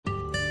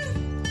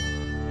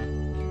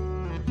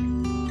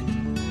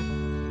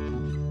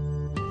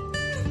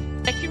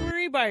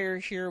Buyer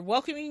here,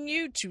 welcoming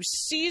you to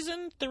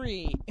Season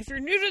 3. If you're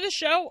new to the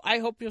show, I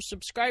hope you'll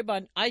subscribe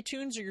on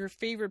iTunes or your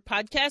favorite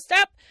podcast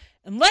app,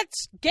 and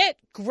let's get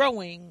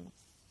growing.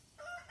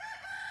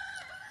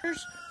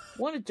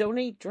 Want to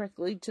donate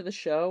directly to the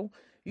show?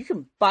 You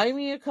can buy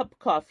me a cup of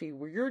coffee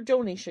where your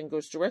donation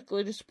goes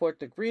directly to support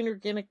the Green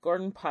Organic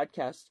Garden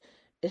podcast.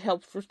 It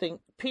helps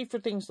pay for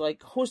things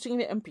like hosting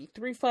the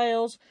MP3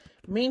 files,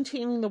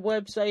 maintaining the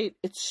website.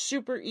 It's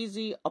super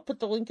easy. I'll put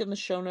the link in the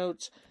show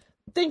notes.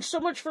 Thanks so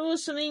much for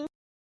listening.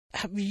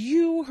 Have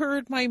you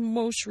heard my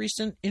most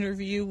recent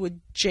interview with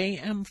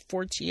J.M.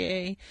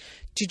 Fortier?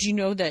 Did you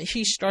know that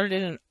he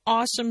started an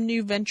awesome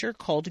new venture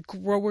called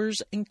Growers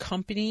and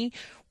Company,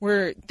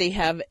 where they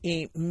have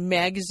a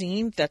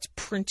magazine that's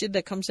printed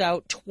that comes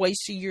out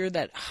twice a year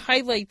that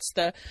highlights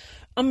the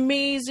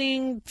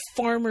amazing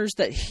farmers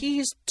that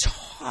he's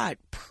taught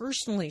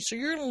personally. So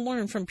you're going to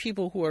learn from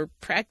people who are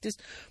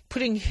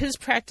putting his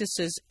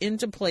practices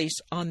into place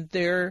on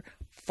their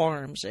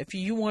farms. If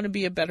you want to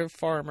be a better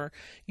farmer,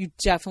 you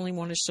definitely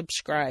want to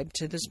subscribe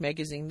to this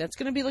magazine. That's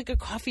going to be like a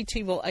coffee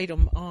table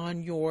item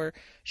on your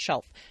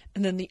shelf.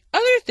 And then the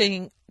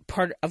other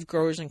part of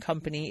Growers and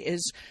Company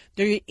is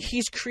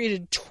he's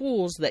created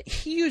tools that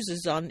he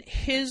uses on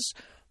his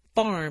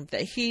farm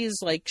that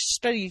he's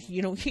studied.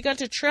 He got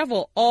to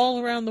travel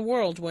all around the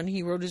world when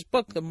he wrote his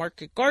book, The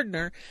Market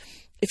Gardener.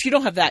 If you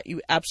don't have that,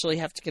 you absolutely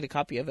have to get a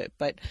copy of it.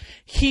 But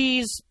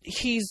he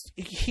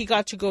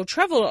got to go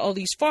travel to all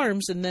these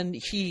farms, and then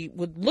he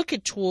would look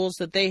at tools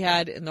that they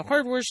had in the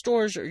hardware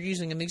stores or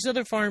using in these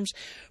other farms,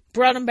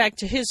 brought them back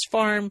to his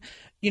farm,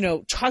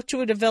 talked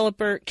to a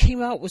developer,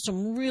 came out with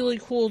some really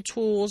cool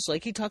tools.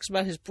 Like he talks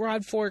about his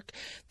broad fork.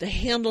 The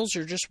handles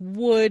are just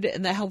wood,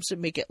 and that helps it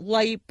make it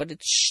light, but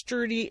it's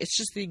sturdy. It's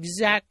just the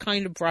exact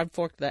kind of broad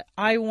fork that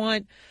I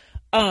want.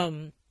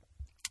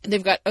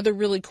 They've got other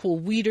really cool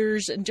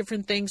weeders and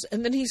different things.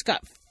 And then he's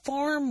got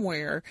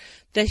farmware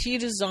that he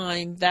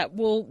designed that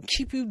will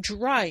keep you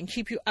dry and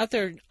keep you out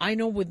there. I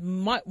know with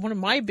one of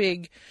my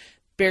big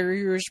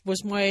barriers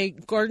was my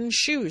garden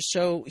shoes.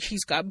 So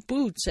he's got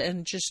boots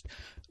and just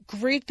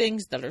great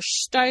things that are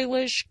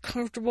stylish,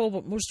 comfortable,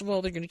 but most of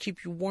all, they're going to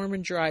keep you warm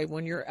and dry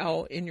when you're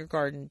out in your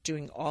garden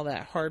doing all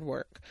that hard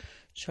work.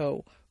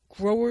 So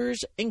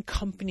Growers and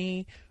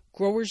Company,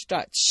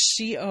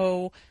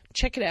 growers.co.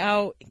 Check it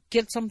out.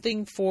 Get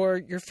something for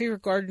your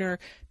favorite gardener.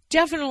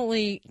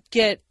 Definitely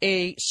get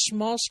a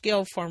Small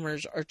Scale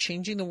Farmers Are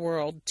Changing the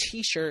World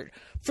t-shirt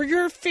for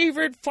your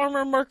favorite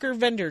farmer marker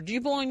vendor. Do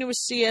you belong to a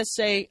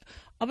CSA?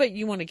 I'll bet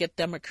you want to get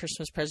them a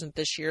Christmas present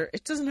this year.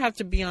 It doesn't have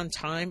to be on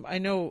time. I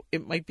know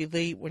it might be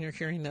late when you're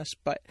hearing this,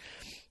 but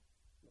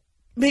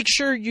make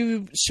sure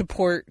you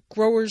support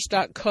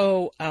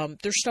growers.co.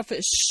 Their stuff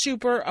is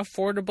super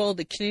affordable.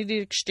 The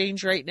Canadian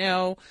Exchange right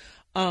now.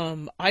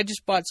 I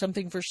just bought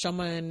something for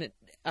someone,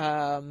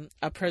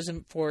 a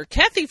present for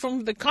Kathy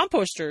from the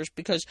Composters,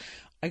 because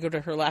I go to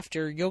her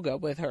laughter yoga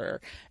with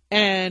her.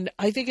 And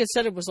I think it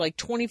said it was like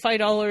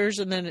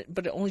 $25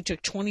 but it only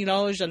took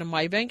 $20 out of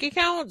my bank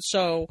account.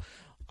 So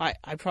I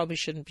probably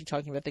shouldn't be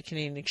talking about the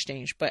Canadian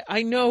Exchange, but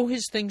I know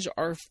his things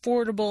are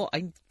affordable.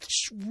 I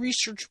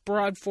researched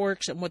broad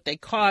forks and what they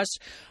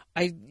cost.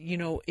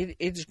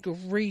 It's a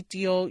great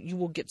deal. You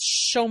will get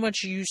so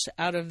much use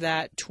out of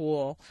that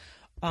tool.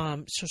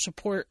 So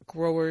support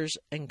Growers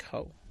and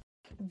Co.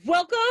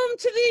 Welcome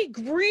to the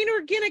Green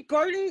Organic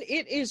Garden.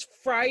 It is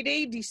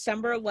Friday,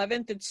 December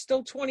 11th. It's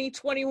still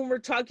 2020 when we're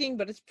talking,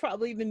 but it's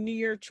probably the new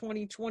year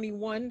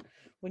 2021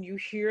 when you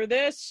hear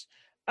this.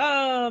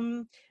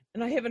 And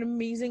I have an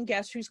amazing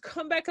guest who's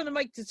come back on the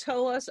mic to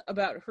tell us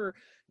about her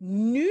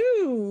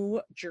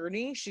new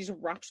journey. She's a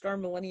rock star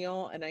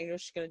millennial, and I know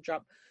she's going to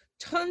drop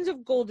tons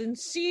of golden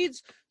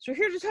seeds. So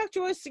here to talk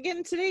to us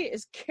again today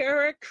is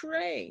Kara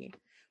Cray.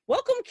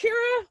 Welcome,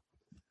 Kara.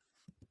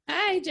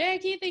 Hi,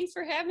 Jackie. Thanks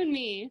for having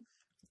me.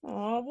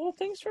 Oh, well,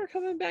 thanks for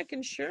coming back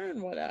and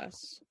sharing with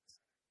us.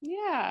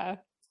 Yeah.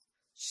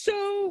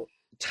 So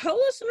tell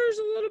listeners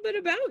a little bit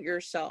about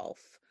yourself.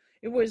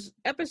 It was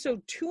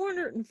episode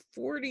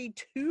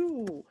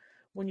 242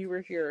 when you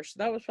were here. So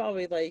that was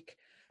probably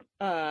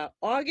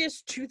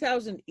August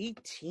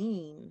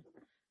 2018.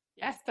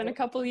 Yeah, it's been a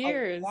couple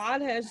years. A lot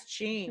has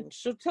changed.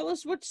 So tell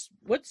us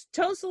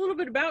tell us a little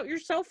bit about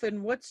yourself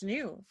and what's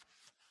new.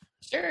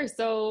 Sure.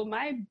 So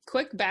my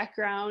quick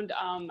background,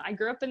 I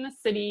grew up in the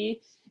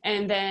city,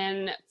 and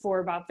then for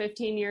about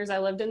 15 years, I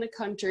lived in the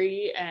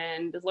country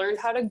and learned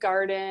how to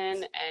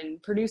garden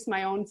and produce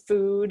my own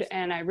food.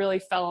 And I really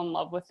fell in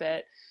love with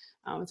it.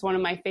 It's one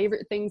of my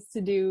favorite things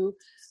to do.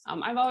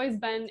 I've always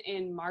been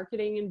in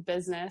marketing and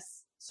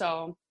business.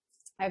 So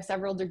I have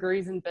several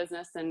degrees in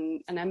business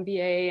and an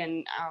MBA,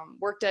 and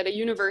worked at a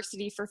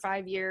university for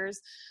 5 years.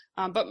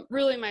 But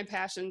really my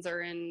passions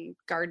are in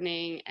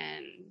gardening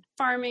and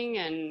farming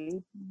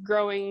and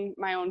growing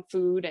my own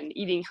food and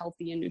eating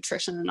healthy and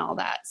nutrition and all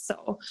that.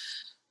 So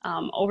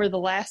over the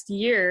last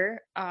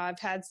year, I've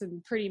had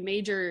some pretty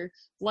major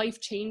life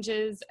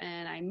changes,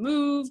 and I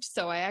moved.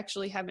 So I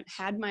actually haven't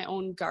had my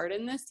own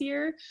garden this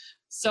year.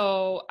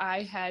 So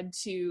I had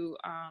to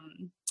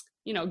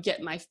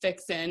get my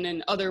fix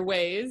in other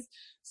ways.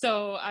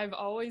 So I've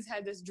always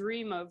had this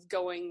dream of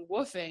going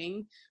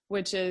woofing,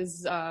 which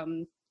is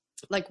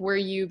like where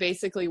you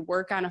basically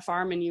work on a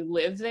farm and you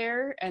live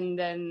there, and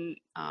then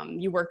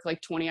you work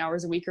like 20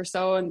 hours a week or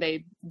so, and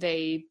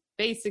they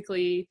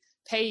basically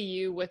pay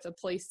you with a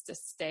place to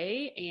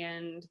stay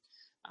and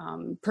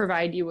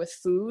provide you with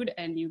food,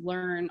 and you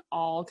learn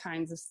all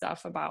kinds of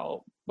stuff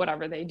about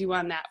whatever they do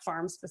on that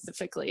farm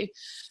specifically.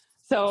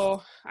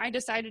 So I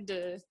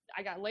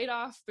got laid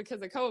off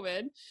because of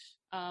COVID,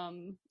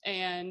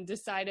 and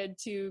decided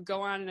to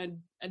go on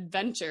an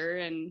adventure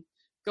and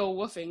go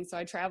woofing. So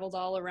I traveled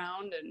all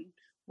around and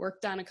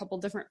worked on a couple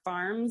different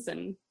farms,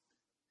 and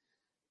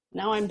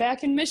now I'm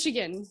back in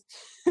Michigan.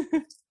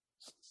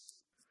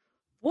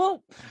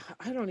 Well,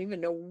 I don't even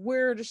know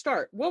where to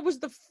start. What was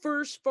the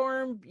first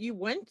farm you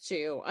went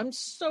to? I'm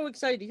so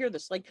excited to hear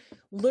this. Like,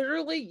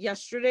 literally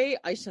yesterday,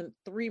 I sent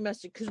 3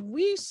 messages because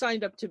we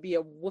signed up to be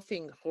a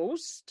woofing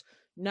host,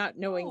 not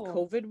knowing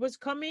COVID was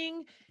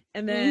coming.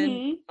 And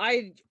then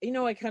I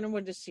kind of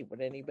wanted to see, would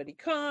anybody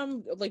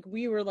come? Like,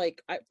 we were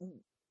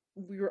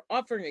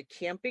offering a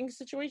camping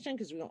situation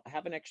because we don't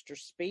have an extra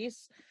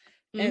space.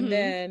 And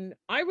then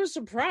I was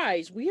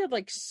surprised. We had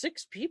like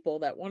 6 people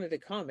that wanted to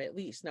come at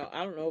least. Now,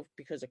 I don't know if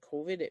because of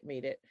COVID it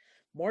made it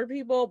more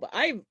people, but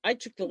I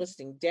took the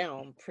listing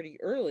down pretty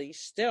early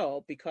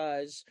still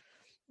because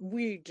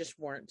we just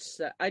weren't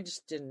set.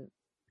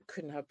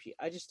 Couldn't help you.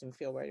 I just didn't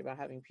feel right about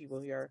having people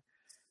here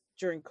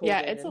during COVID. Yeah,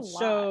 it's a lot.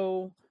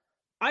 So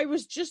I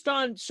was just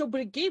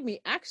but it gave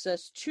me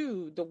access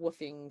to the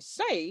woofing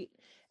site.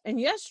 And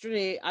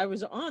yesterday I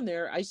was on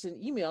there. I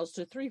sent emails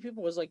to 3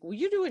 people. Was like, will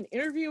you do an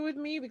interview with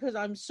me? Because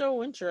I'm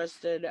so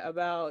interested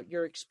about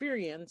your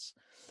experience.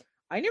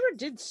 I never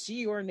did see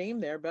your name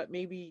there, but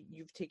maybe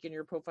you've taken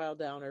your profile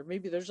down, or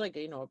maybe there's like,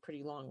 a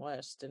pretty long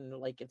list, and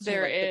like it's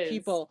there like is. The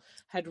people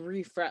had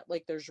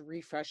there's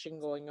refreshing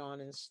going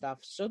on and stuff.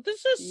 So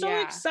this is so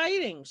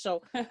exciting.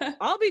 So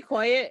I'll be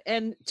quiet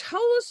and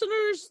tell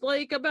listeners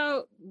like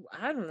about,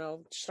 I don't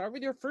know, start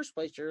with your first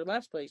place or your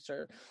last place,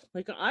 or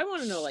like, I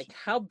want to know like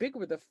how big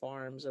were the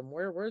farms and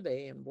where were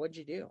they and what'd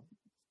you do?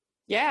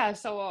 Yeah,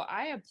 so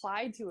I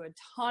applied to a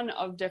ton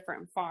of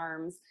different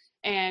farms,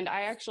 and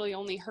I actually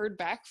only heard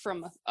back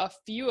from a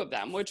few of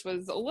them, which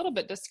was a little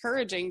bit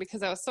discouraging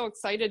because I was so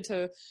excited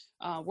to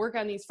work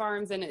on these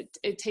farms. And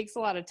it takes a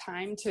lot of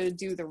time to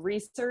do the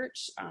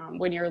research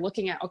when you're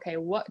looking at, okay,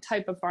 what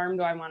type of farm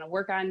do I want to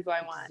work on? Do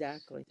I want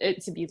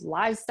it to be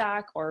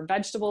livestock or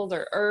vegetables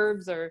or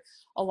herbs? Or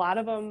a lot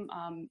of them,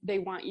 they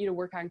want you to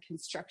work on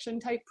construction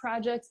type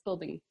projects,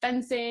 building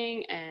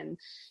fencing and,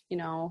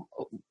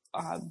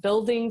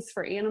 buildings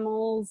for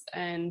animals.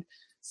 And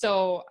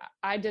so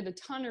I did a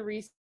ton of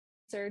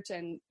research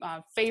and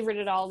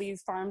favorited all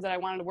these farms that I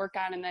wanted to work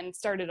on, and then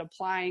started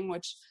applying,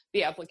 which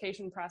the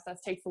application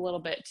process takes a little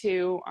bit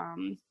too.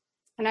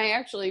 And I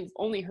actually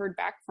only heard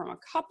back from a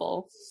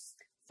couple.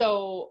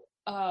 So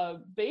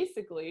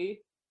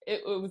basically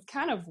it was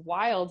kind of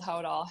wild how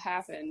it all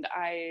happened.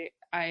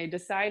 I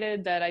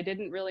decided that I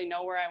didn't really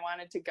know where I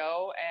wanted to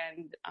go,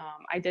 and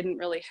I didn't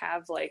really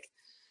have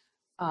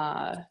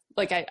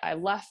I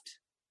left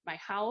my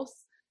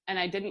house and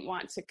I didn't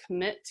want to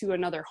commit to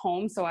another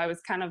home. So I was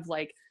kind of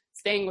like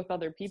staying with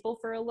other people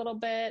for a little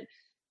bit.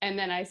 And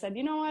then I said,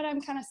 you know what,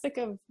 I'm kind of sick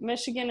of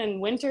Michigan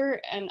in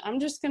winter, and I'm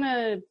just going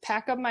to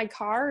pack up my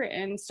car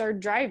and start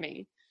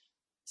driving.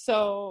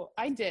 So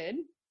I did.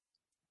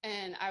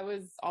 And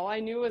all I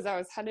knew was I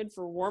was headed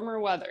for warmer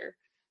weather.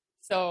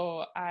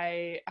 So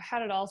I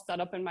had it all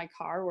set up in my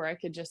car where I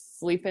could just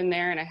sleep in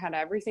there, and I had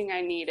everything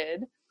I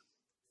needed.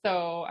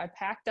 So I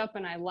packed up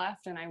and I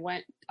left, and I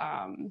went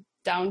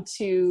down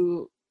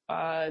to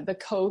the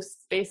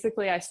coast.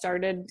 Basically, I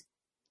started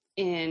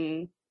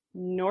in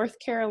North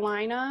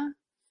Carolina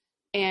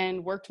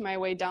and worked my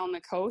way down the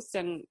coast.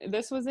 And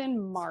this was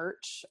in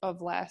March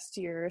of last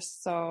year,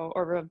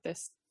 or of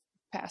this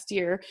past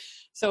year.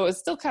 So it was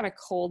still kind of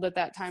cold at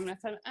that time. And I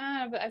said,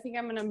 but I think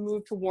I'm going to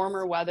move to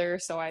warmer weather.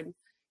 So I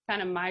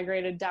kind of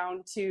migrated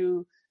down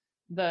to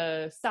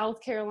the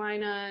South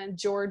Carolina,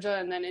 Georgia,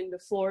 and then into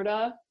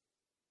Florida.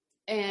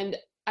 And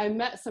I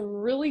met some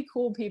really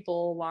cool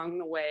people along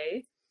the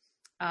way.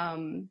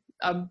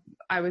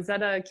 I was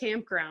at a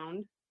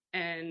campground,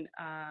 and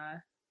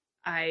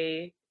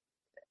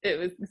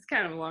it's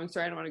kind of a long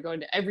story. I don't want to go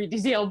into every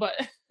detail, but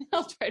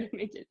I'll try to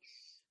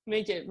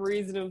make it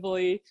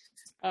reasonably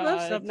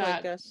not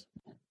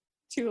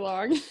too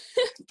long.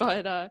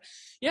 But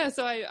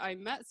so I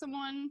met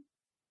someone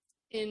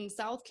in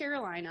South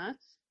Carolina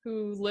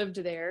who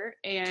lived there,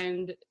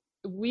 and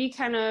we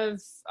kind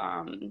of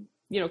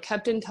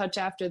kept in touch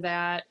after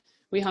that.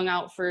 We hung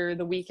out for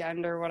the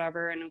weekend or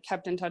whatever, and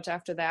kept in touch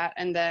after that.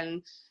 And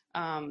then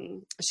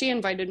she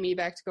invited me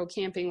back to go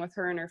camping with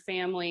her and her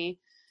family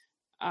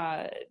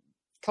a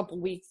couple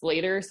weeks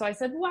later. So I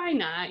said, why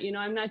not?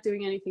 I'm not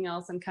doing anything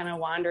else. I'm kind of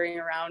wandering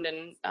around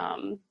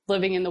and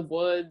living in the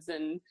woods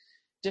and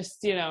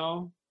just,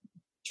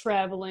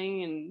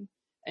 traveling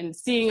and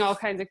seeing all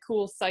kinds of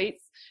cool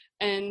sights.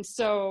 And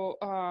so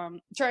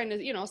trying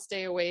to,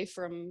 stay away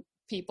from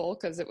people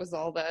because it was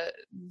all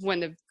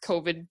when the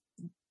COVID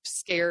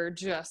scare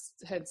just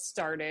had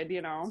started,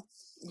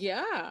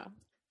 Yeah.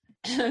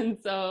 And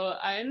so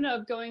I ended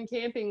up going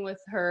camping with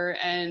her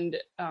and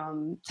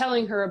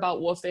telling her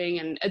about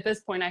woofing. And at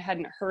this point, I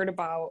hadn't heard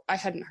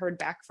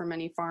back from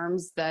any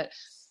farms that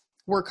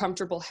were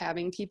comfortable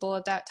having people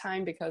at that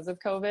time because of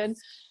COVID.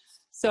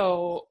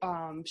 So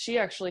she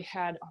actually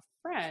had a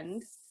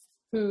friend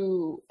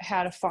who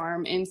had a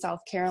farm in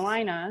South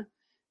Carolina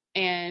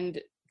and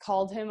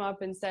called him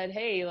up and said,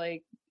 hey,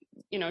 like,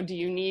 do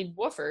you need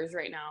woofers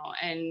right now?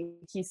 And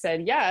he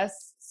said,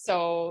 yes.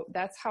 So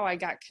that's how I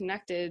got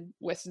connected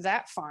with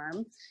that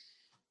farm.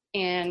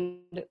 And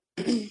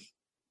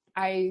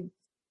I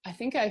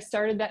think I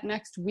started that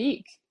next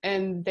week,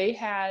 and they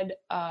had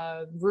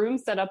a room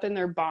set up in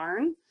their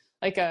barn,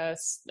 like a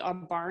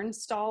barn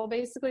stall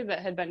basically that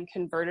had been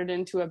converted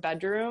into a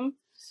bedroom.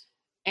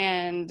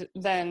 And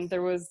then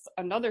there was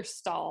another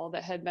stall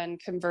that had been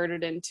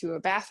converted into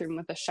a bathroom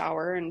with a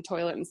shower and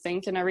toilet and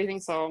sink and everything.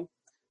 So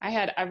I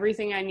had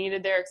everything I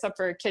needed there except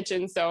for a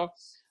kitchen. So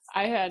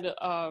I had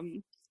a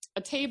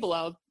table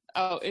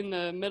out in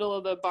the middle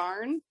of the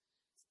barn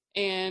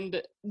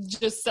and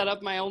just set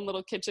up my own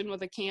little kitchen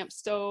with a camp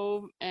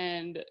stove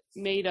and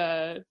made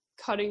a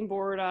cutting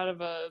board out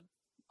of a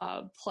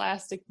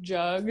plastic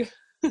jug.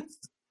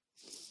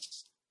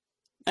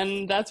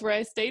 And that's where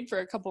I stayed for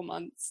a couple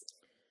months.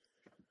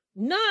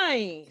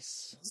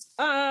 Nice.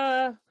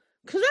 Because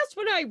that's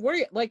what I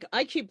worry. Like,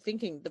 I keep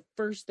thinking the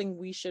first thing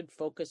we should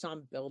focus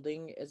on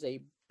building is a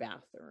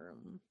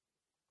bathroom.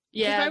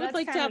 Yeah, I would that's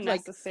like to kind have of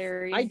like,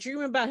 necessary. I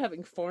dream about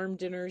having farm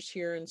dinners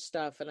here and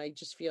stuff, and I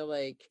just feel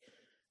like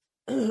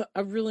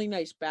a really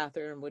nice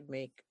bathroom would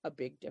make a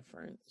big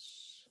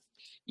difference.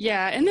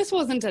 Yeah, and this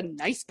wasn't a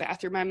nice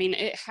bathroom. I mean,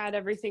 it had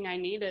everything I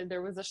needed.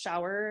 There was a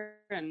shower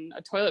and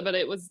a toilet, but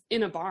it was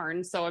in a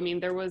barn. So, I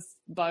mean, there was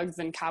bugs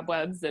and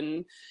cobwebs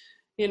and,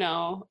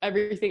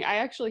 everything. I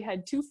actually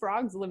had 2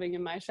 frogs living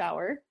in my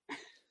shower.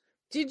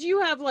 Did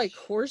you have like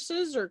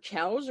horses or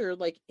cows or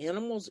like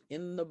animals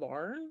in the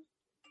barn?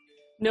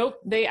 Nope,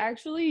 they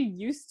actually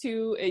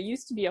it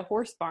used to be a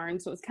horse barn,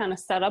 so it was kind of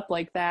set up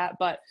like that,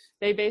 but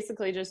they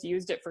basically just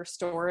used it for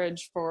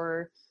storage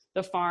for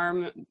the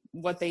farm,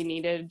 what they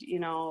needed.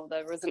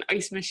 There was an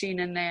ice machine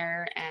in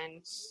there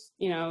and,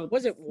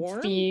 was it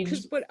warm? Feed.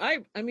 But I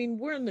mean,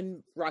 we're in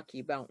the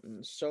Rocky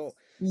Mountains, so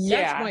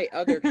yeah. That's my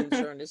other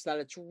concern is that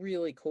it's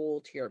really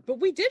cold here. But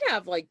we did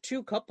have like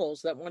 2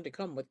 couples that wanted to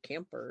come with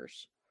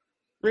campers.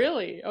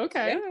 Really?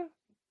 Okay. Yeah.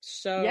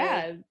 So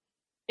yeah,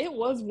 it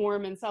was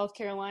warm in South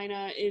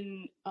Carolina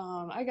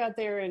I got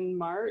there in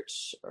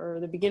March or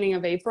the beginning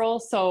of April.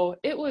 So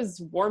it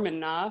was warm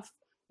enough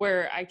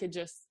where I could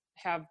just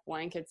have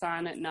blankets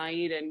on at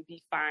night and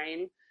be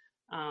fine.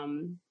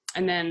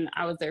 And then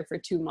I was there for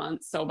 2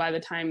 months. So by the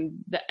time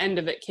the end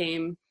of it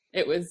came,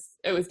 it was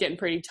getting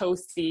pretty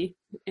toasty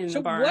in the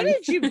barn. So what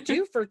did you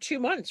do for 2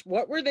 months?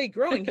 What were they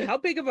growing? How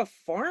big of a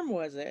farm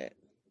was it?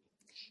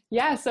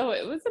 Yeah, so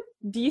it was a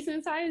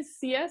decent sized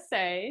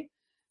CSA.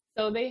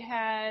 So they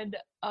had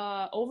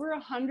over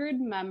 100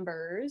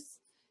 members,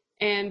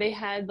 and they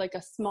had like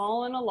a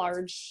small and a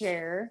large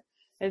share.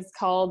 It's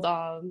called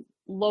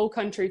Low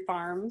Country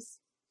Farms,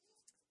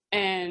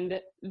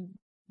 and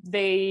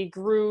they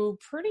grew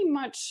pretty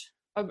much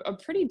a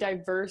pretty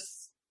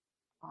diverse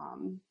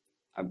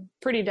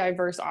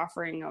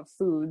offering of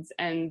foods.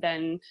 And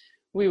then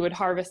we would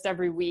harvest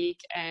every week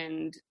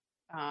and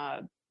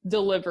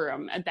deliver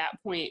them at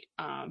that point.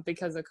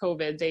 Because of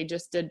COVID, they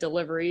just did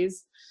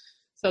deliveries.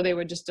 So they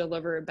would just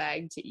deliver a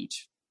bag to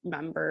each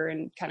member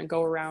and kind of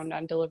go around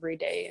on delivery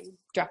day and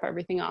drop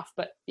everything off.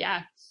 But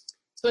yeah,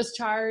 Swiss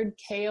chard,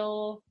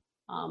 kale,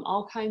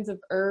 all kinds of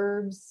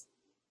herbs.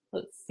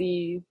 Let's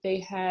see,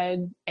 they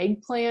had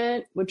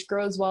eggplant, which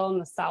grows well in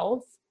the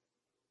South,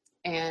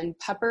 and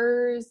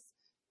peppers,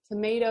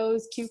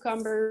 tomatoes,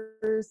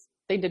 cucumbers.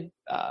 They did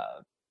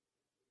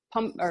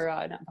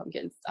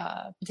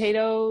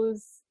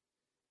potatoes,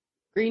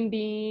 green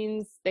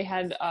beans. They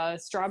had a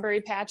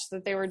strawberry patch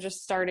that they were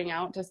just starting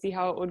out to see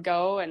how it would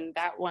go, and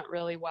that went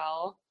really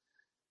well.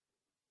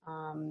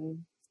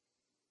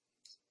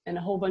 And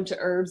a whole bunch of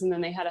herbs, and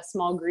then they had a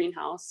small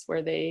greenhouse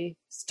where they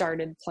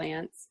started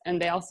plants, and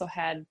they also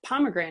had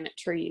pomegranate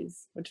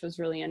trees, which was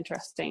really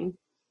interesting.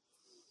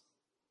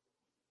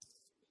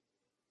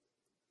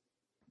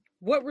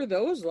 What were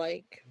those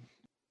like?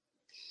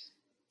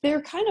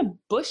 They're kind of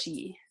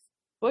bushy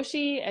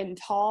and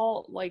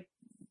tall, like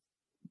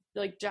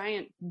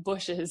giant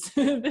bushes.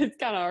 It's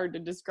kind of hard to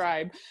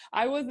describe.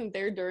 I wasn't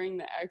there during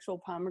the actual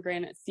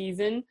pomegranate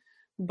season,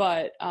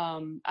 but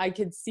I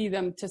could see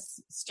them to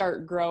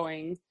start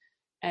growing.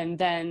 And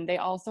then they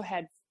also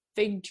had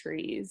fig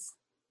trees,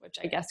 which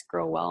I guess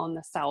grow well in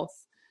the South.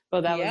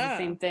 But that was the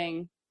same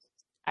thing.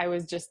 I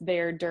was just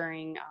there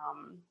during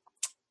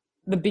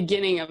the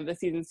beginning of the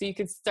season, so you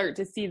could start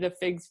to see the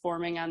figs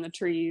forming on the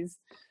trees.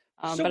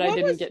 But I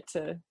didn't get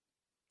to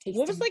taste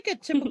What was them. like a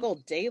typical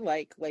day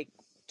like? Like,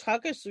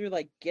 talk us through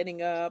like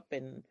getting up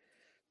and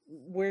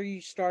where you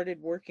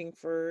started working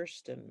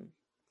first. And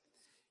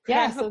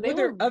Yeah, so they Were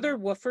there were, other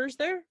woofers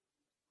there?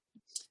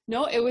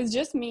 no, it was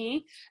just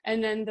me.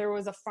 And then there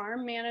was a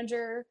farm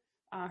manager.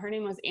 Her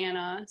name was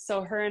Anna.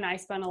 So her and I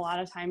spent a lot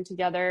of time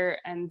together.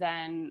 And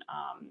then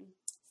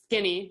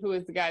Skinny, who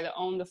was the guy that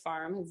owned the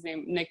farm,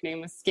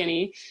 nickname was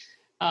Skinny.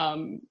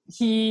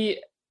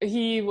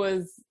 He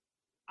was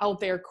out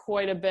there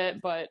quite a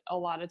bit, but a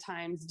lot of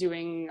times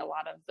doing a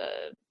lot of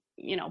the,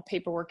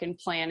 paperwork and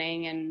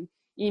planning and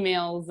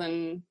emails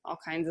and all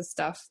kinds of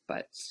stuff.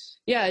 But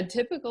yeah, a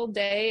typical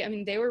day, I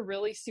mean, they were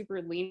really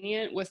super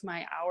lenient with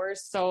my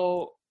hours.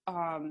 So,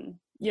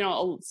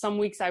 some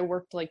weeks I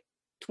worked like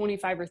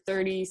 25 or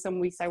 30, some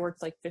weeks I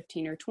worked like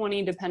 15 or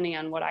 20, depending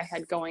on what I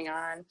had going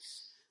on.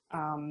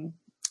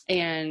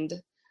 And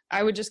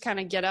I would just kind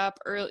of get up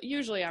early.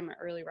 Usually I'm an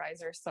early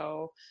riser,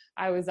 so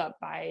I was up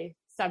by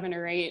 7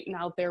 or 8 and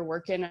out there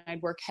working.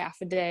 I'd work half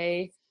a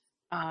day,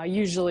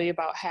 usually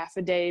about half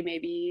a day,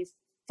 maybe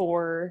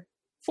 4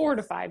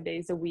 to 5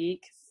 days a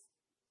week.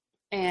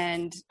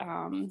 And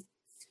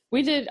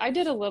I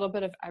did a little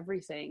bit of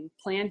everything: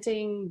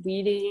 planting,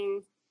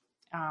 weeding,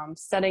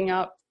 setting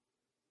up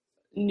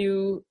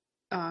new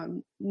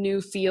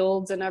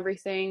fields and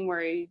everything,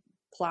 where you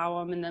plow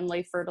them and then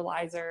lay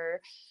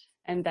fertilizer.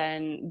 And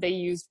then they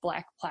used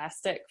black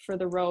plastic for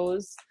the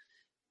rows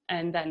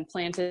and then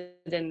planted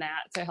in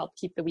that to help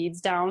keep the weeds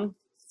down.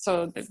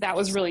 So that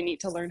was really neat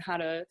to learn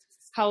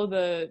how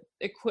the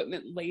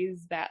equipment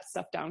lays that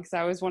stuff down. Because I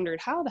always wondered,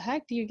 how the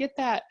heck do you get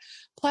that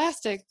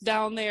plastic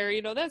down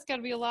there? That's got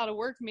to be a lot of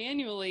work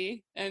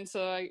manually. And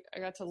so I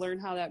got to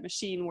learn how that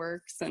machine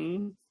works.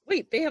 And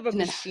wait, they have a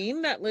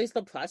machine that lays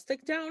the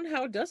plastic down?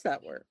 How does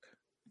that work?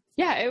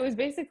 Yeah, it was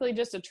basically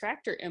just a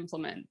tractor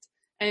implement.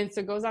 And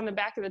so it goes on the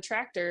back of the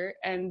tractor,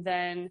 and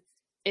then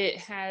it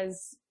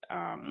has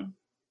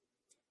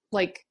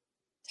like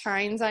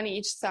tines on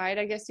each side,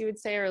 I guess you would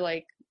say, or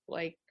like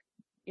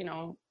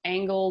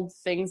angled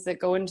things that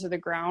go into the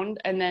ground.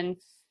 And then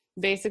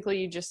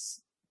basically you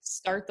just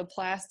start the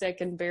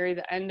plastic and bury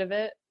the end of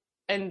it.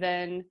 And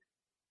then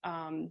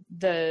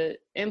the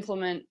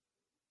implement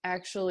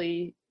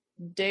actually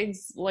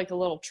digs like a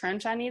little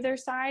trench on either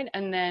side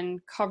and then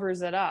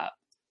covers it up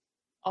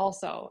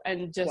also.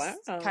 And just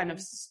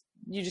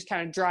you just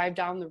kind of drive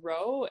down the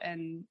row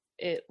and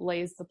it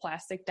lays the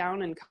plastic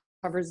down and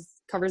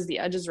covers the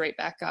edges right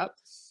back up.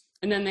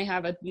 And then they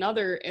have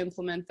another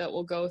implement that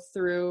will go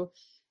through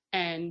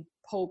and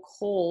poke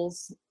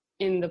holes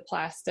in the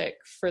plastic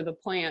for the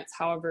plants,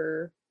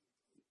 however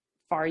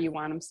far you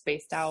want them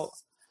spaced out.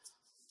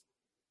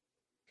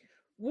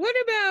 What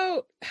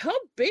about, how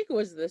big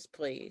was this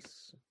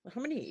place?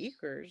 How many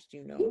acres, do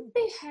you know? I think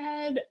they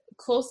had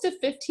close to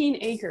 15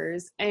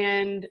 acres,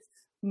 and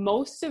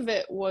most of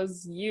it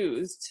was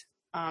used.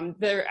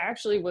 There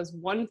actually was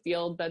one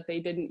field that they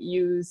didn't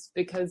use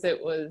because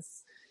it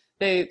was,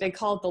 they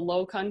call it the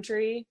low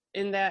country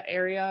in that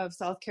area of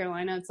South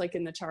Carolina. It's like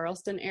in the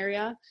Charleston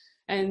area.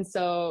 And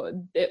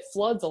so it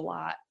floods a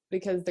lot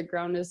because the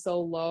ground is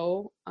so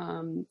low.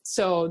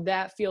 So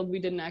that field we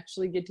didn't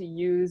actually get to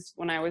use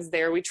when I was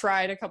there. We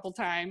tried a couple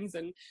times,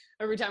 and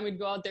every time we'd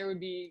go out there would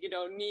be,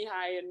 knee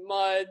high in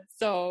mud.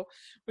 So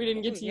we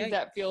didn't get to use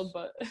that field,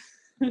 but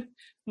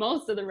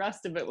most of the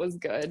rest of it was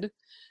good.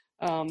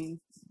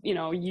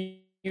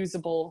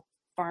 Usable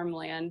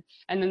farmland.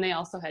 And then they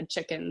also had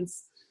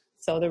chickens.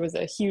 So there was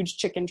a huge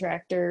chicken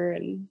tractor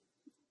and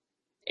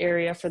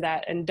area for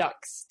that, and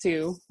ducks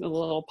too, the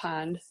little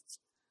pond.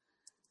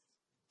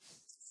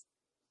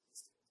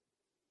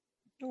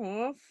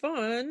 Oh,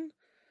 fun.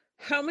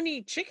 How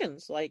many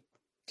chickens? Like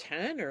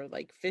 10 or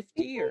like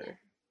 50 or?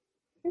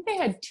 I think they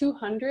had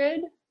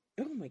 200.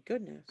 Oh my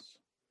goodness.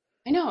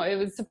 I know, it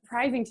was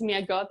surprising to me.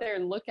 I'd go out there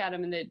and look at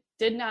them, and it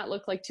did not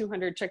look like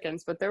 200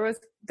 chickens, but there was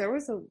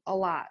a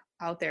lot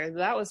out there.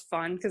 That was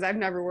fun because I've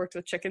never worked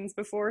with chickens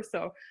before,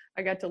 so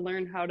I got to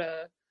learn how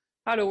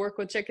to work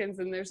with chickens.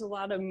 And there's a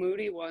lot of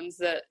moody ones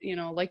that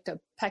like to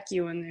peck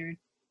you when they're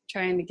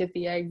trying to get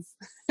the eggs.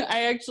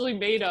 I actually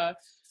made a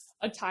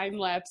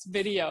time-lapse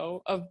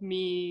video of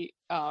me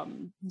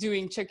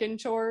doing chicken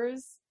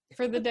chores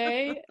for the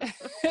day.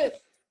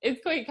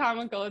 It's quite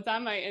comical. It's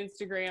on my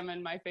Instagram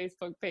and my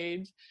Facebook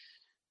page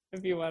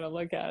if you want to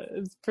look at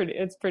it.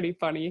 It's pretty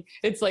funny.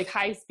 It's like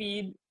high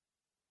speed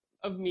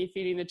of me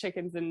feeding the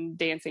chickens and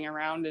dancing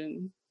around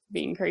and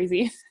being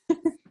crazy.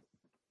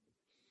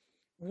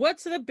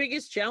 What's the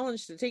biggest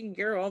challenge to taking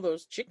care of all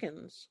those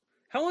chickens?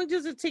 How long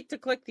does it take to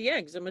collect the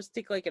eggs? It must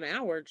take like an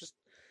hour just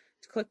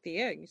to collect the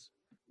eggs.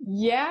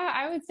 Yeah,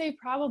 I would say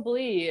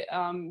probably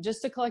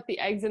just to collect the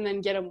eggs and then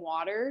get them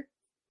water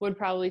would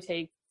probably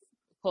take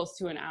close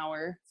to an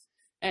hour.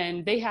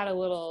 And they had a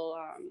little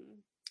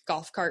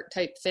golf cart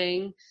type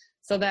thing,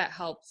 so that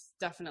helps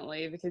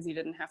definitely because you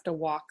didn't have to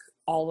walk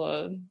all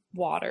the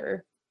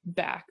water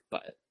back.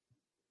 But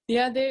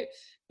yeah,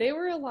 they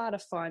were a lot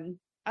of fun.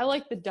 I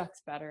like the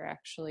ducks better,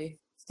 actually.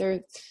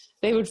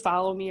 They would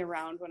follow me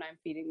around when I'm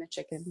feeding the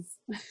chickens.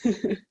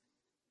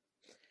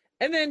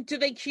 And then do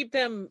they keep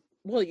them?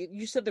 Well,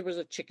 you said there was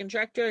a chicken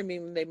tractor. I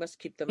mean, they must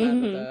keep them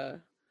out of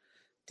the.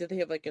 Did they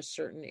have like a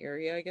certain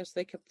area, I guess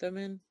they kept them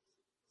in?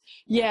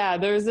 Yeah,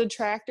 there was a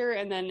tractor,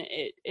 and then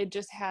it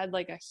just had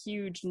like a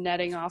huge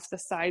netting off the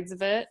sides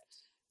of it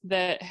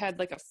that had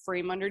like a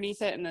frame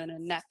underneath it and then a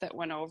net that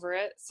went over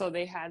it. So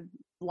they had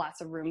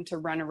lots of room to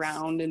run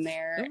around in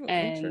there. Oh,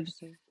 And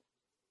interesting.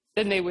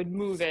 then they would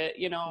move it,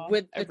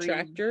 With the every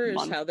tractor is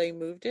month. how they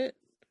moved it?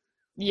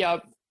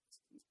 Yep.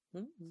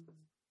 Mm.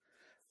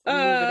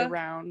 Move it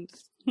around.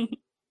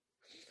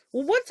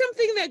 Well, what's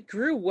something that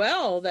grew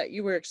well that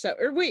you were excited?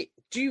 Or wait,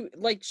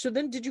 so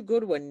then did you go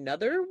to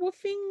another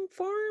woofing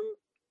farm?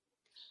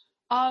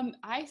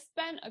 I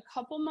spent a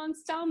couple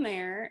months down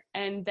there,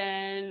 and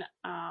then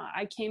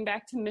I came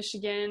back to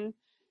Michigan,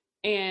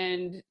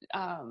 and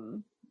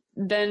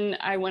then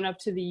I went up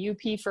to the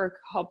UP for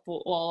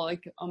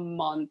like a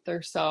month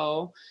or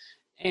so,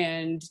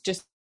 and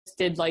just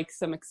did like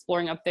some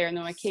exploring up there. And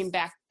then I came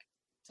back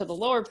to the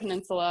Lower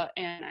Peninsula,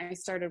 and I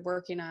started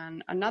working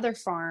on another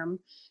farm,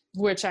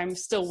 which I'm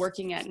still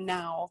working at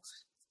now.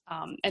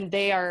 And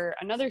they are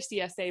another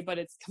CSA, but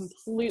it's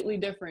completely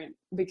different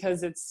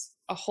because it's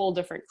a whole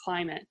different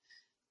climate.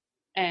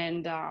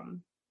 And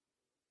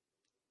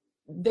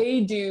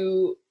they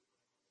do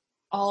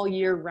all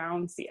year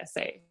round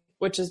CSA,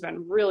 which has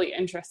been really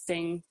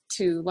interesting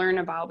to learn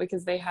about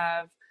because they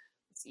have,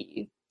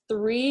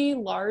 3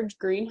 large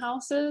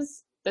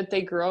greenhouses that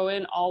they grow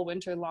in all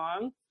winter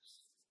long.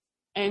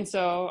 And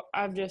so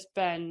I've just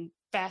been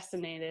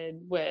fascinated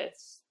with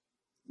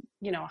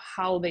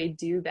how they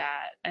do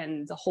that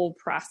and the whole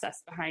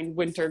process behind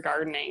winter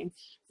gardening,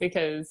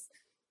 because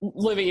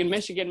living in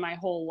Michigan my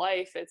whole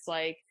life, it's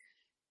like,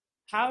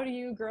 how do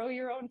you grow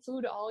your own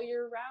food all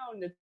year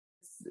round?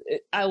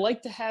 I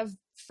like to have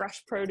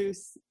fresh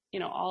produce,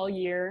 all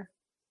year,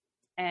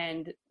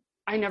 and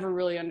I never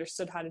really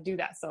understood how to do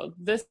that. So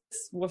this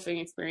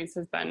woofing experience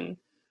has been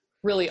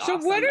really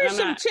awesome. So what are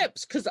some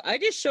tips? Because I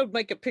just showed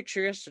Mike a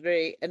picture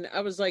yesterday, and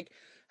I was like,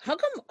 how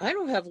come I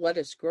don't have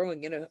lettuce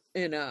growing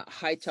in a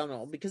high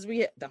tunnel? Because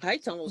the high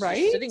tunnel's Right?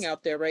 just sitting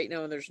out there right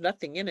now, and there's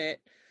nothing in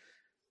it.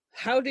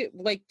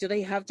 Do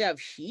they have to have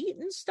heat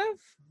and stuff?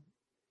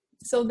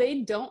 So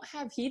they don't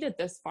have heat at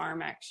this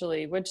farm,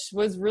 actually, which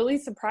was really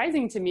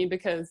surprising to me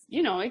because,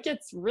 it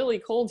gets really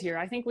cold here.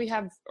 I think we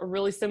have a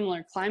really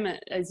similar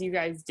climate as you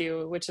guys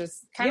do, which is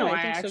kind of why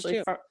I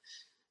actually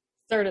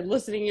started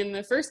listening in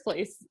the first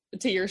place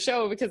to your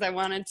show, because I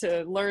wanted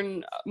to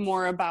learn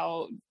more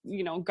about,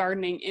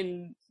 gardening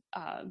in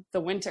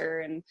the winter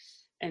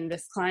and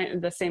this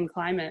the same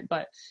climate.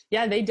 But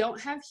yeah, they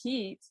don't have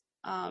heat.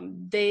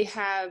 They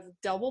have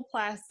double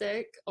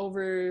plastic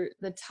over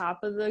the top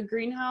of the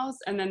greenhouse,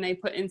 and then they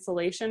put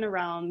insulation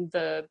around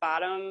the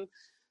bottom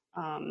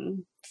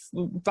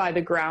by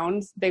the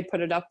ground. They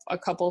put it up a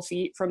couple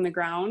feet from the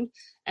ground,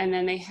 and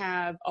then they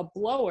have a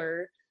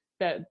blower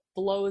that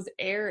blows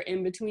air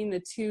in between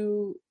the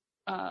 2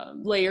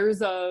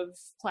 layers of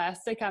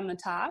plastic on the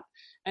top,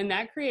 and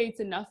that creates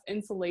enough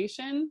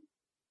insulation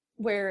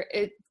where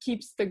it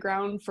keeps the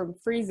ground from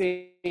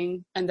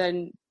freezing, and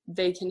then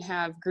they can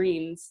have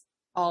greens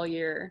all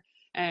year.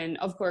 And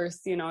of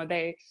course,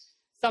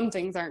 some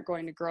things aren't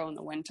going to grow in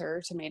the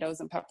winter,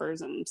 tomatoes and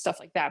peppers and stuff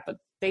like that, but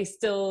they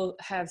still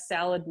have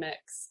salad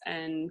mix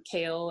and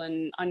kale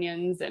and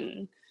onions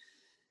and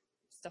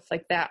stuff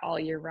like that all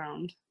year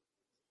round.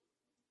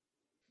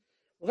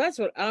 Well, that's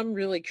what I'm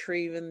really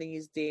craving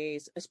these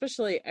days.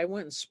 Especially, I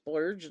went and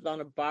splurged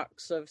on a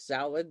box of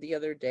salad the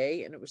other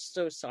day, and it was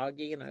so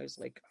soggy, and I was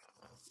like,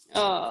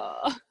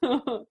 oh,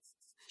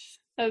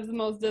 that's the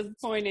most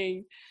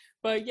disappointing.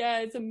 But yeah,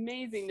 it's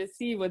amazing to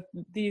see what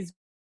these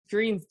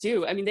greens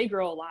do. I mean, they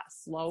grow a lot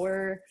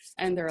slower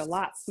and they're a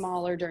lot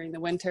smaller during the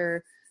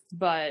winter,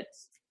 but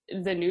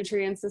the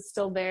nutrients is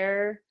still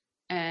there.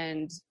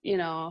 And,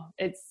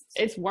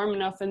 it's warm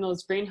enough in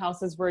those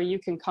greenhouses where you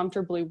can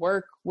comfortably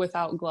work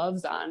without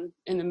gloves on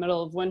in the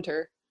middle of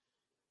winter,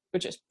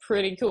 which is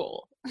pretty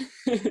cool.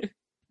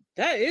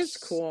 That is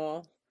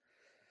cool.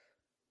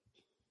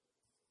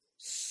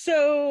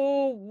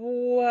 So,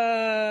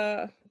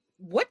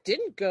 what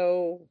didn't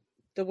go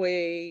the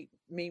way,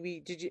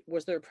 maybe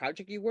was there a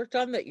project you worked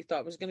on that you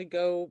thought was going to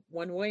go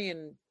one way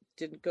and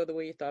didn't go the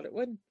way you thought it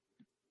would?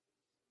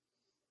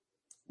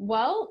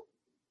 Well,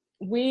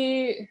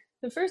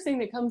 the first thing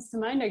that comes to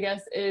mind, I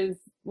guess, is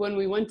when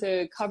we went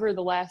to cover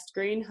the last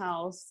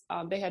greenhouse.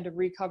 They had to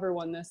recover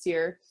one this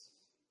year.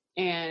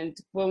 And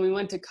when we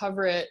went to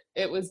cover it,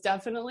 it was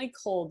definitely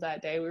cold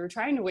that day. We were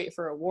trying to wait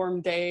for a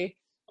warm day,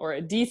 or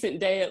a decent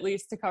day at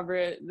least, to cover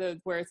it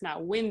where it's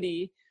not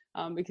windy,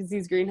 because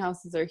these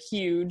greenhouses are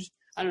huge.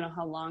 I don't know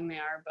how long they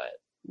are, but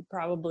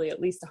probably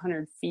at least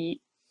 100 feet.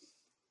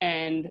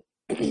 And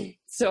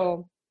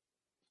so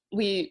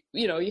you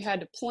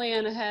had to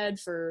plan ahead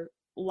for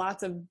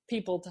lots of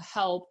people to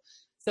help.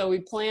 So we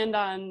planned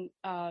on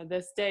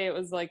this day. It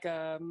was like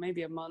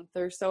maybe a month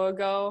or so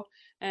ago.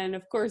 And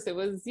of course it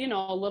was,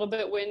 a little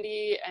bit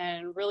windy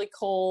and really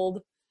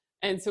cold.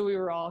 And so we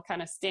were all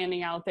kind of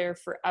standing out there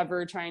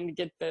forever trying to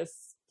get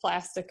this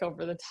plastic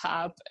over the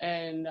top.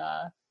 And,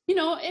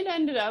 it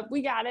ended up,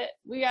 we got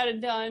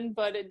it done,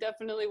 but it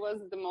definitely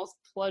wasn't the most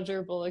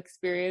pleasurable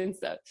experience.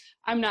 That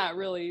I'm not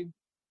really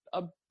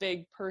a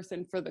big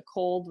person for the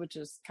cold, which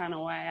is kind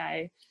of why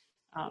I,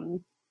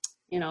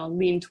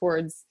 lean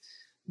towards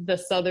the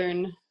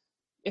Southern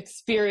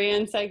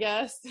experience, I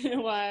guess,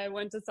 why I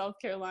went to South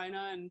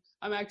Carolina. And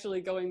I'm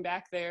actually going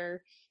back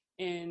there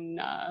in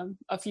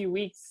a few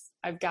weeks.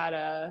 I've got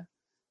a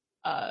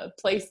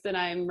place that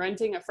I'm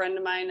renting. A friend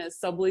of mine is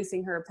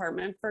subleasing her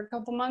apartment for a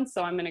couple months.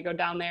 So I'm going to go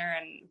down there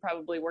and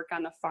probably work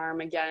on the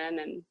farm again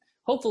and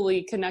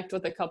hopefully connect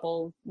with a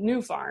couple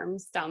new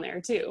farms down there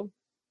too.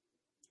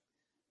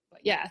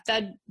 But yeah,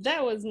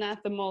 that was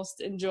not the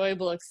most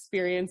enjoyable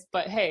experience,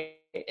 but hey,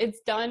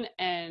 it's done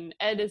and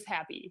Ed is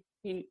happy.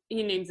 He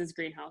names his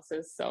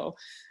greenhouses. So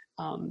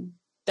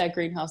that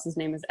greenhouse's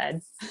name is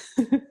Ed.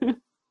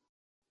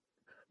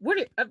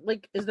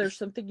 Is there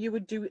something you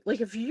would do?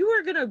 Like, if you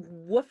were gonna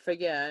woof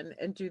again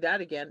and do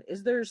that again,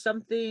 is there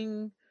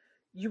something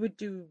you would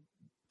do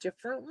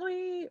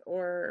differently,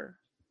 or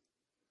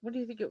what do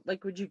you think?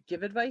 Would you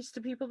give advice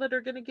to people that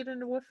are gonna get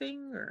into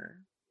woofing,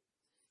 or?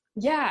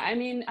 Yeah, I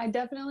mean,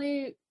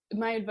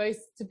 my advice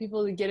to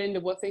people to get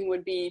into woofing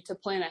would be to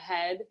plan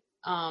ahead.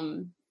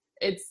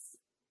 It's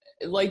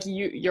like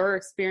your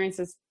experience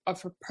is a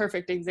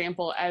perfect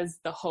example as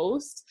the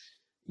host.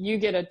 You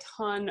get a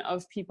ton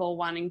of people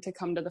wanting to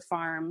come to the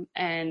farm,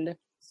 and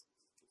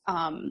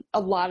a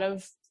lot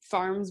of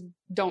farms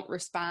don't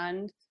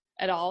respond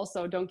at all.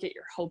 So don't get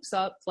your hopes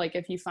up. Like,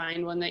 if you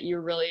find one that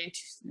you're really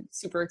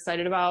super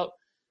excited about,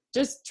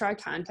 just try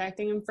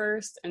contacting them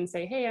first and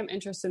say, hey, I'm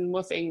interested in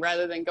woofing,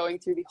 rather than going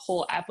through the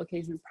whole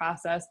application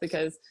process,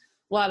 because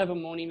a lot of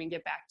them won't even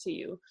get back to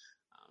you,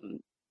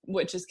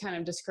 which is kind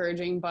of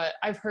discouraging. But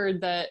I've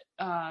heard that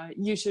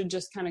you should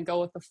just kind of go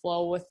with the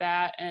flow with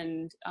that,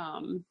 and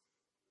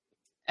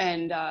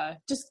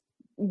just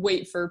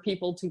wait for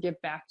people to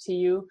get back to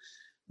you.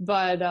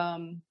 But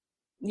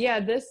yeah,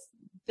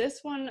 this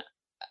one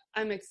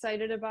I'm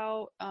excited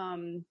about.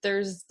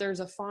 There's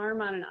a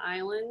farm on an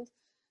island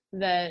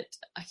that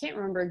I can't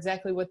remember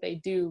exactly what they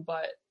do,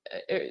 but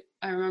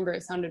I remember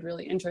it sounded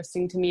really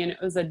interesting to me. And it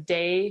was a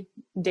day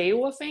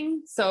woofing,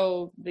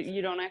 so that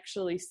you don't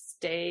actually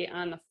stay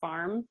on the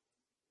farm.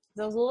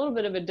 So it was a little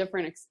bit of a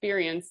different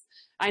experience.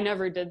 I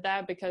never did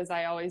that because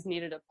I always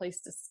needed a place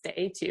to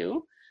stay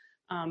too.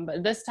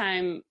 But this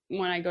time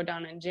when I go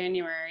down in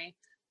January,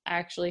 I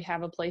actually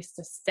have a place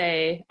to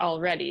stay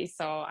already.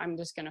 So I'm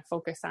just going to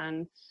focus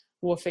on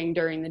woofing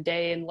during the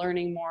day and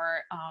learning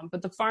more.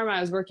 But the farm I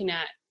was working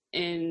at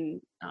in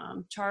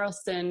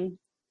Charleston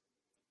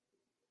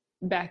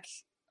back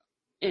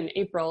in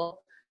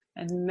April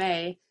and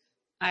May,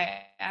 I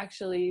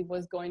actually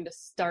was going to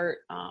start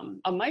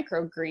a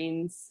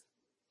microgreens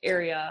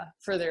area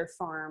for their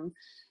farm.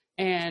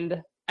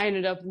 And I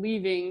ended up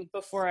leaving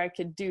before I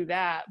could do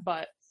that,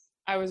 but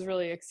I was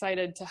really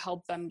excited to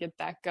help them get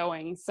that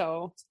going.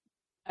 So,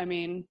 I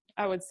mean,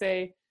 I would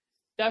say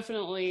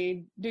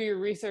definitely do your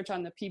research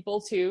on the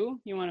people too.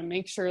 You want to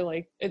make sure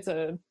like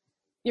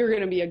you're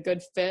going to be a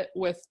good fit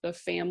with the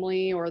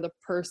family or the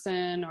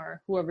person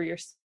or whoever you're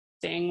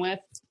staying with,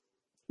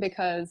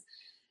 because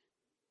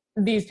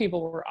these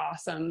people were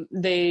awesome.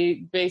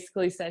 They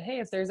basically said, hey,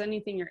 if there's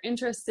anything you're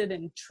interested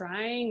in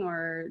trying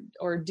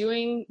or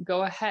doing,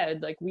 go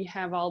ahead. Like, we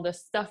have all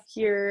this stuff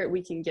here.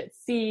 We can get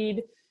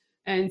seed.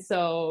 And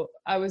so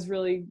I was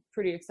really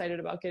pretty excited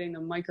about getting the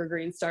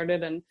microgreen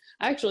started. And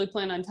I actually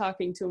plan on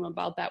talking to them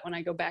about that when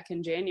I go back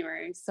in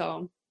January.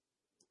 So,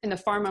 and the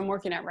farm I'm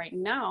working at right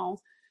now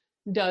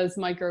does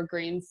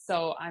microgreens.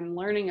 So I'm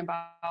learning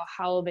about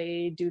how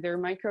they do their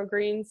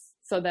microgreens.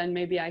 So then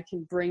maybe I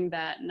can bring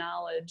that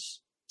knowledge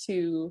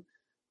to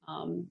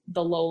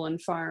the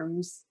lowland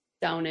farms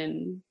down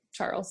in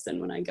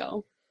Charleston when I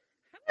go.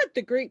 How about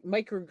the great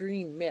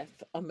microgreen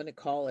myth, I'm going to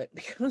call it,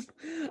 because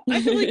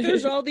I feel like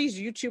there's all these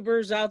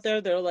YouTubers out there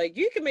that are like,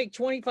 you can make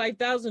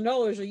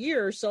 $25,000 a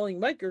year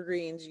selling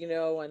microgreens,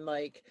 and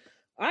like,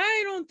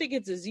 I don't think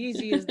it's as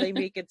easy as they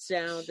make it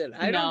sound, and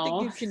I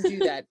don't think you can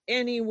do that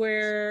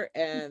anywhere.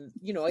 And,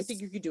 I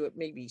think you could do it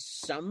maybe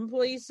some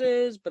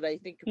places, but I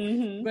think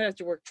you might have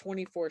to work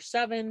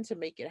 24/7 to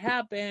make it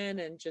happen.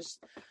 And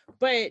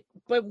but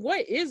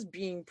what is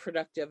being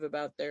productive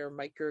about their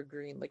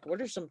microgreen? Like, what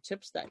are some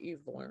tips that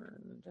you've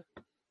learned?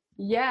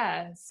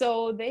 Yeah,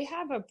 so they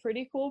have a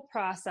pretty cool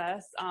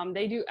process.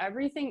 They do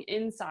everything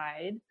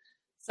inside.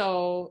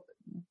 So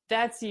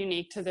that's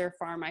unique to their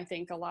farm. I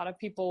think a lot of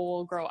people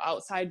will grow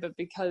outside, but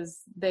because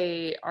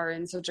they are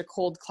in such a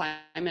cold climate,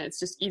 it's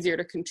just easier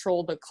to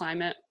control the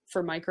climate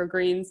for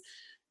microgreens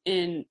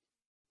in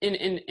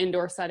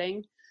indoor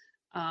setting.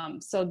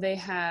 So they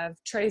have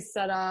trays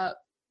set up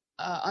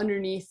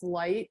underneath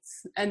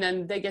lights, and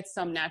then they get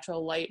some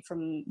natural light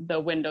from the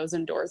windows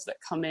and doors that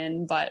come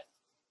in, but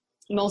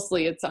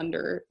mostly it's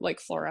under like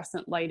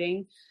fluorescent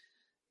lighting.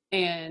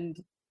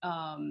 And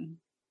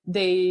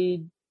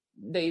they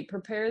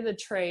prepare the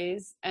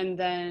trays and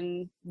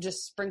then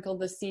just sprinkle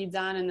the seeds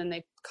on, and then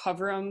they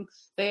cover them.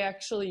 They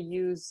actually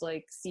use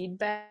like seed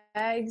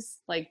bags,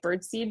 like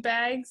bird seed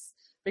bags,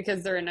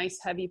 because they're a nice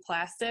heavy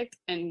plastic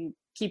and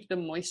keep the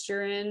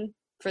moisture in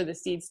for the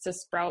seeds to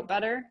sprout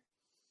better.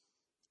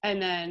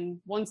 And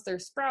then once they're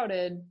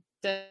sprouted,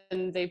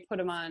 then they put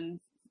them on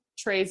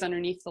trays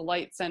underneath the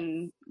lights.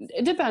 And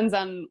it depends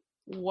on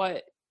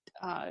what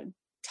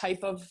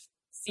type of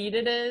seed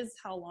it is,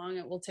 how long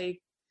it will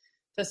take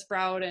to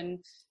sprout and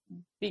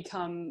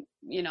become,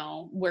 you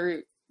know,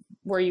 where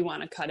you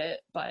want to cut it.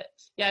 But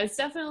yeah, it's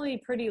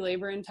definitely pretty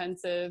labor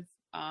intensive,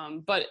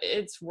 but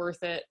it's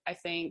worth it. I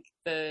think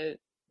the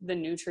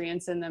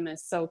nutrients in them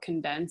is so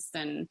condensed,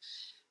 and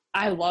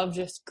I love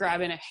just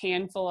grabbing a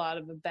handful out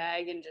of a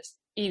bag and just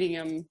eating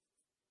them.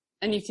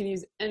 And you can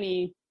use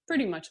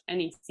pretty much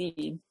any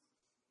seed.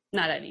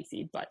 Not any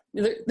seed, but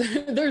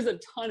there's a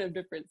ton of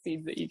different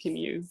seeds that you can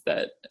use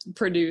that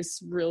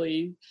produce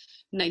really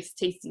nice,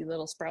 tasty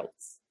little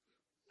sprouts.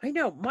 I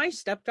know my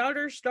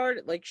stepdaughter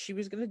started, like, she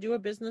was going to do a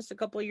business a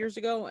couple of years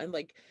ago, and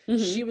like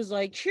she was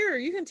like, here,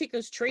 you can take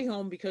this tray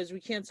home because we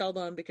can't sell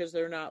them because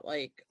they're not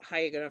like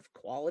high enough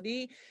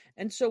quality.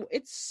 And so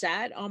it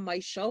sat on my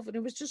shelf, and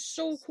it was just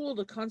so cool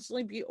to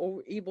constantly be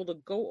able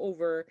to go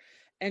over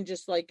and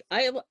just like,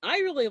 I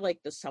really like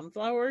the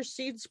sunflower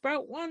seed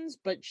sprout ones,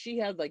 but she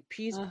had like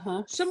peas.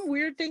 Some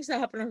weird things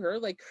that happened to her,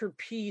 like her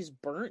peas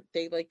burnt,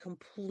 they like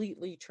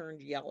completely turned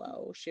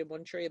yellow. She had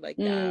one tray like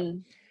that.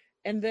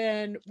 And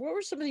then what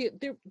were some of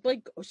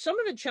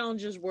the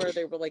challenges where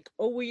they were like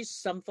always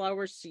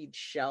sunflower seed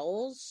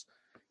shells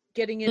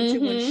getting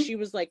into when she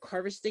was like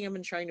harvesting them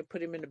and trying to put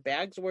them into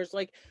bags. Whereas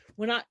like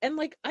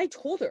I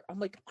told her, I'm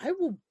like, I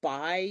will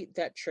buy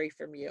that tray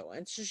from you.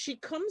 And so she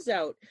comes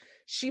out,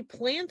 she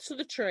plants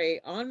the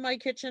tray on my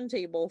kitchen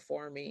table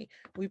for me.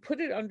 We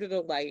put it under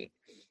the light.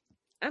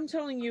 I'm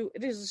telling you,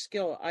 it is a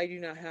skill I do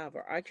not have,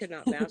 or I could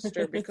not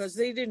master, because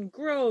they didn't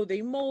grow,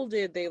 they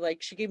molded,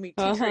 she gave me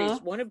two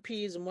trays, one of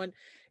peas and one.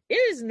 It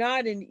is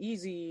not an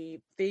easy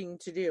thing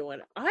to do.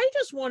 And I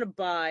just want to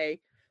buy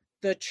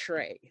the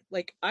tray.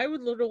 Like, I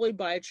would literally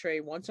buy a tray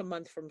once a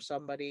month from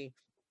somebody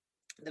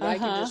that I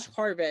can just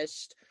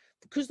harvest,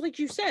 because like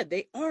you said,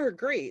 they are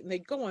great and they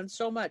go on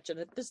so much. And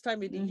at this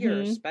time of the year,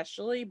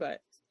 especially,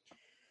 but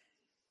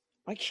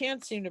I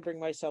can't seem to bring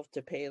myself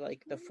to pay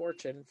like the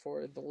fortune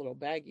for the little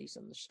baggies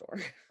in the store.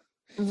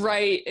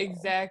 Right,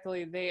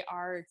 exactly. They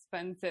are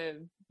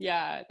expensive.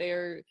 Yeah,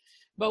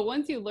 but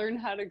once you learn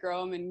how to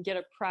grow them and get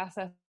a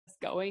process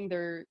going,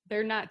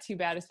 they're not too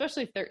bad,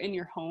 especially if they're in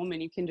your home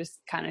and you can just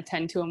kind of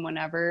tend to them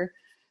whenever,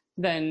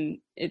 then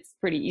it's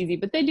pretty easy.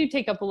 But they do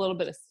take up a little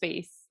bit of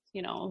space,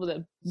 you know,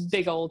 the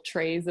big old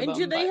trays of and them.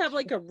 Do they have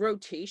like a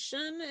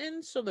rotation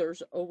in, so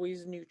there's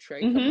always a new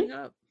tray coming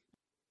up?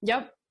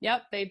 Yep.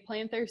 They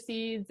plant their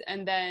seeds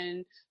and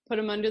then put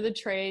them under the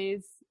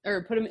trays,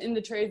 or put them in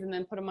the trays and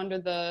then put them under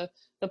the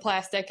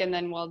plastic. And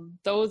then while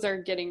those are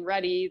getting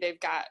ready, they've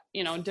got,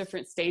 you know,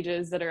 different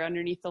stages that are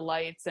underneath the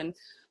lights. And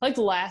like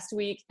last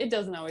week, it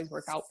doesn't always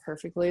work out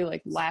perfectly.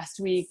 Like last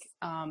week,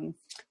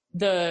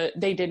 they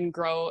didn't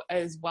grow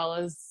as well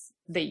as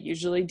they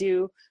usually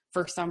do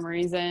for some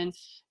reason.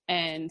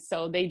 And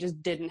so they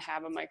just didn't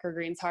have a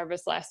microgreens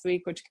harvest last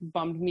week, which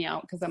bummed me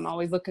out because I'm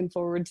always looking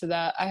forward to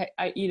that.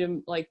 I eat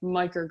them like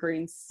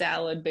microgreens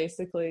salad,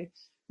 basically.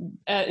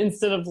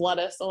 Instead of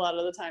lettuce, a lot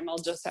of the time I'll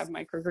just have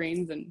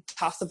microgreens and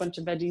toss a bunch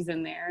of veggies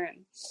in there.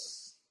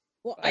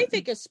 I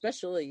think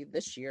especially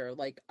this year,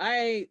 like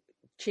I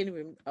can't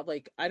even,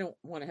 like, I don't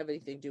want to have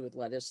anything to do with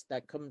lettuce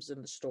that comes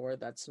in the store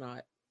that's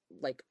not,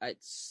 like,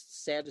 it's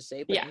sad to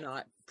say, but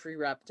not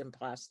pre-wrapped in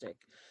plastic.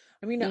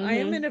 I mean, I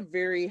am in a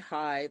very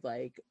high,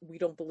 like, we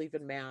don't believe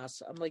in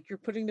masks. I'm like, you're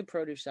putting the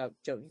produce out.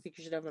 Don't you think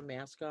you should have a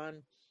mask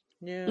on?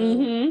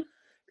 No.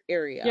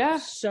 Area. Yeah.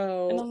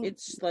 So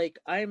it's like,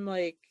 I'm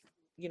like,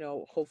 you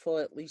know, hopeful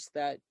at least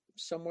that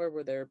somewhere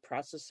where they're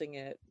processing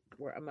it,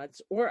 where I'm at,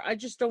 or I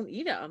just don't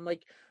eat it. I'm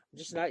like, I'm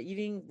just not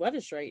eating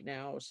lettuce right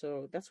now.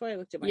 So that's why I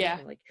looked at my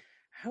hand, like,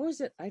 how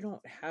is it I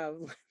don't have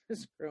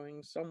lettuce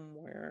growing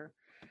somewhere?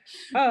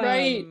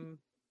 Right.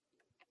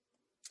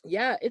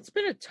 Yeah, it's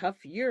been a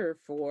tough year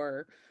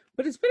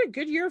but it's been a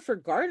good year for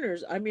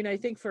gardeners. I mean, I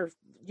think for,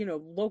 you know,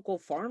 local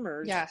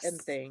farmers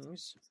and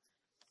things.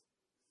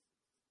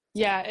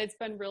 Yeah, it's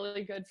been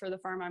really good for the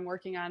farm I'm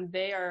working on.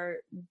 I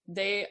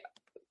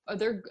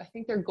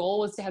think their goal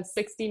was to have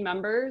 60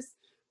 members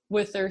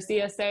with their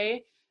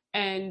CSA,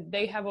 and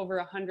they have over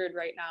 100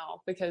 right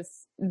now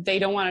because they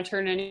don't want to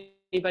turn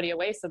anybody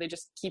away. So they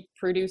just keep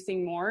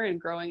producing more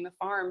and growing the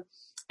farm.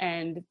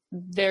 And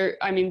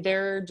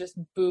they're just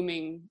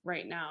booming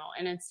right now.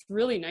 And it's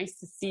really nice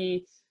to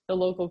see the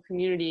local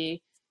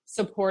community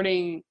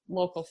supporting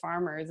local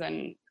farmers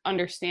and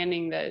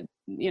understanding that,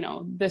 you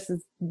know, this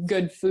is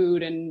good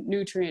food and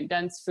nutrient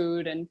dense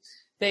food. And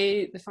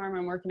the farm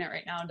I'm working at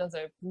right now does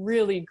a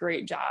really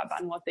great job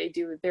on what they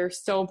do. They're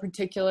so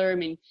particular. I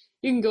mean,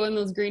 you can go in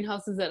those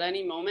greenhouses at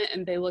any moment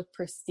and they look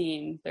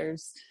pristine.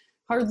 There's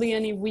hardly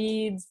any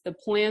weeds. The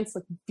plants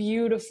look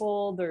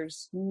beautiful.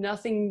 There's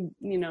nothing,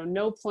 you know,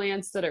 no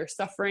plants that are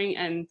suffering,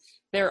 and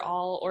they're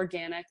all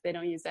organic. They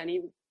don't use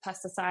any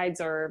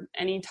pesticides or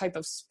any type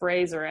of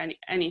sprays or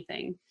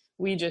anything.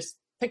 We just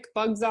pick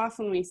bugs off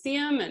when we see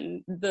them,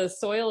 and the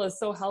soil is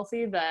so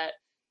healthy that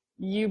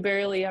you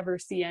barely ever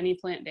see any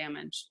plant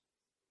damage.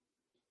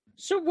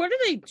 So what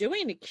are they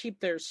doing to keep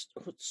their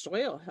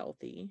soil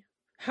healthy?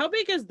 How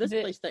big is this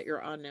The, place that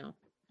you're on now?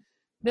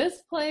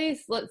 this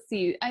place, let's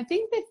see, I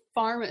think the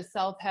farm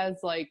itself has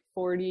like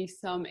 40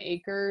 some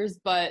acres,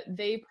 but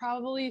they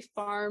probably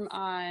farm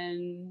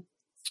on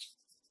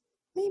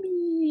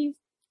maybe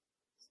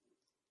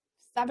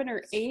 7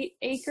 or 8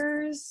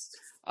 acres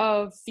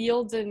of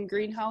fields and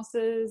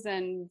greenhouses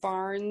and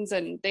barns.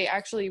 And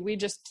we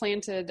just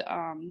planted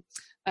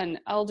an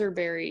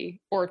elderberry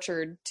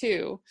orchard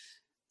too.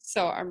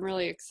 So I'm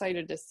really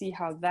excited to see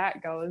how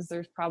that goes.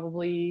 There's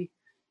probably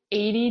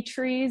 80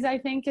 trees, I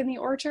think, in the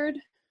orchard.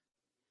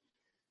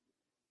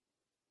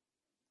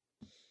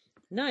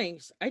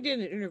 Nice. I did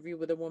an interview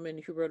with a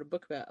woman who wrote a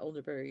book about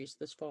elderberries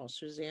this fall,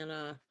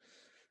 Susanna,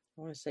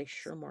 I want to say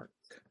Shermark.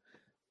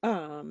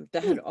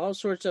 That had all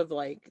sorts of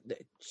like,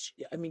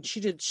 I mean, she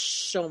did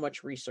so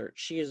much research.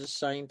 She is a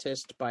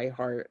scientist by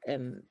heart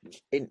and,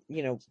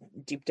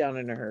 deep down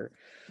into her.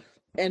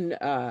 And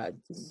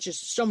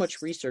just so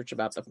much research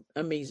about the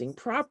amazing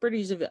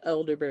properties of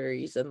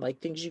elderberries and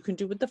like things you can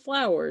do with the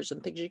flowers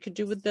and things you can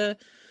do with the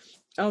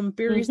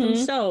berries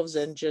themselves,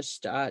 and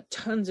just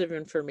tons of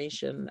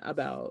information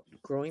about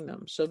growing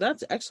them. So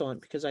that's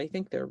excellent because I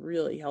think they're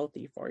really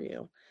healthy for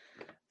you.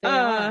 They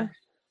are.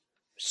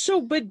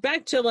 So, but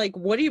back to like,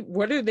 what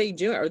are they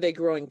doing? Are they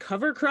growing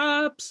cover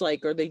crops?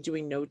 Like, are they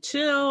doing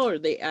no-till? Are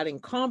they adding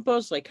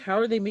compost? Like, how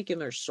are they making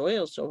their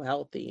soil so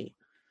healthy?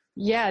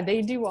 Yeah,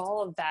 they do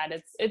all of that.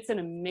 It's an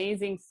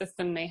amazing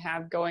system they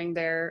have going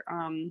there.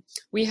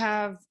 We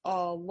have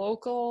a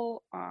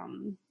local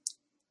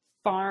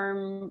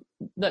farm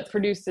that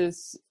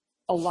produces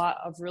a lot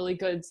of really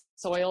good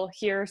soil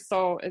here.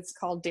 So it's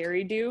called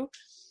Dairy Dew.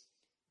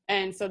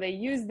 And so they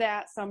use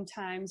that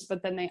sometimes,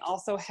 but then they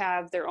also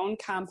have their own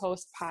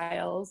compost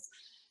piles.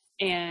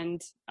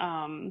 And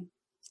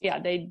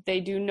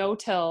they do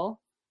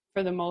no-till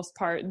for the most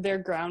part. Their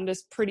ground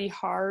is pretty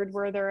hard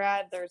where they're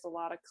at. There's a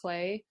lot of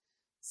clay.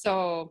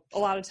 So a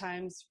lot of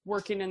times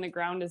working in the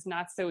ground is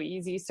not so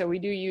easy. So we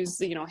do use,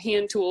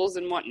 hand tools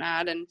and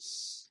whatnot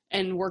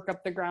and work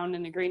up the ground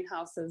in the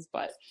greenhouses,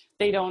 but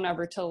they don't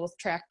ever till with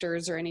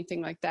tractors or anything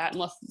like that.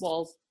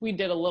 We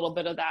did a little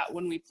bit of that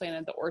when we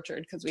planted the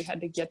orchard because we had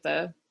to get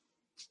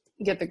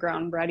the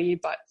ground ready.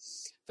 But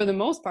for the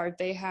most part,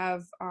 they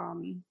have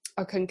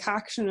a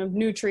concoction of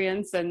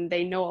nutrients and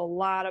they know a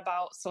lot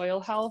about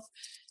soil health.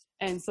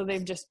 And so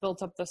they've just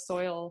built up the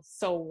soil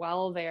so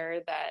well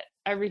there that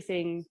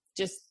everything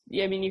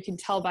you can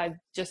tell by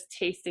just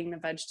tasting the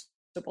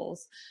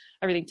vegetables,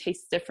 everything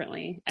tastes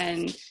differently.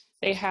 And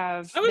I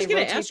was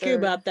going to ask you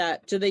about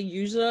that. Do they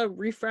use a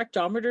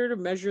refractometer to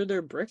measure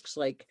their bricks?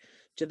 Like,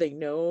 do they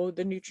know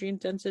the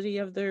nutrient density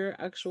of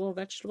their actual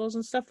vegetables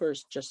and stuff, or is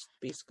it just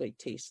basically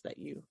taste that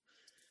you?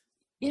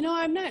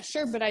 I'm not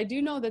sure, but I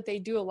do know that they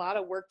do a lot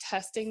of work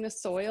testing the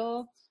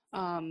soil.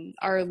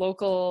 Our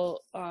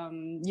local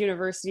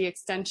university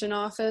extension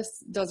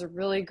office does a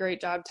really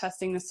great job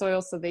testing the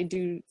soil, so they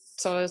do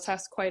soil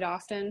tests quite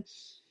often.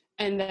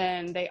 And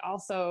then they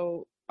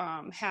also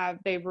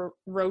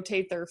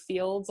rotate their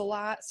fields a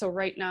lot. So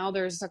right now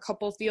there's a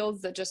couple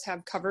fields that just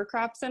have cover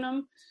crops in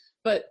them.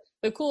 But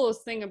the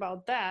coolest thing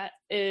about that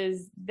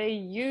is they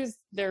use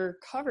their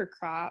cover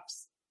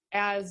crops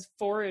as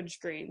forage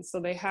greens. So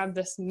they have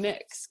this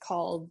mix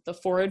called the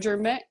forager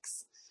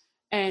mix.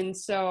 And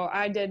so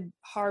I did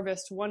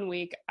harvest one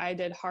week. I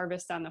did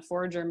harvest on the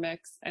forager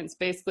mix. And it's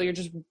basically you're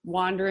just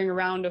wandering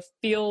around a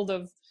field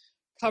of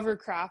cover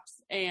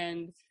crops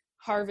and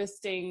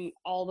harvesting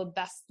all the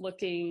best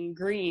looking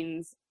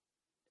greens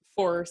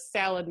for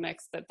salad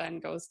mix that then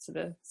goes to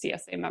the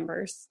CSA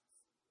members.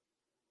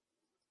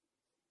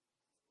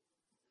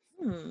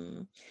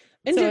 And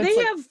so do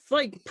they have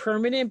like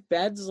permanent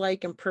beds,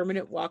 like and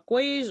permanent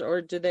walkways,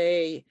 or do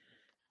they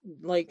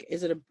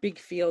is it a big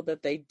field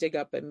that they dig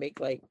up and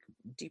make like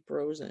deep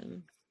rows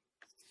in?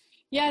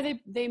 Yeah,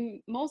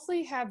 they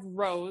mostly have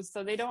rows,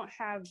 so they don't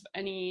have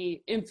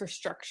any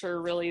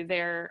infrastructure really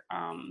there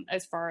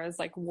as far as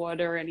like wood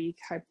or any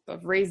type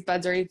of raised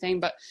beds or anything.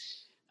 But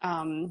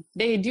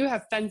they do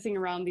have fencing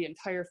around the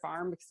entire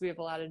farm because we have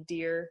a lot of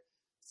deer.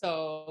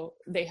 So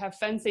they have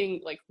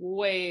fencing like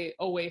way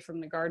away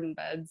from the garden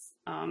beds.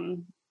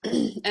 And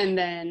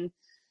then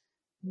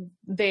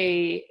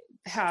they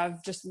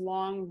have just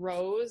long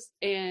rows,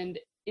 and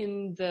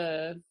in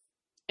the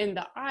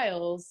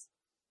aisles,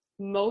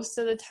 most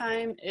of the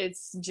time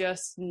it's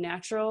just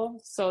natural.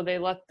 So they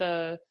let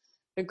the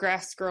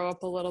grass grow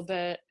up a little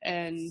bit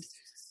and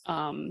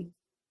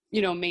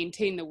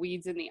maintain the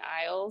weeds in the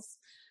aisles.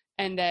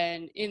 And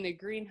then in the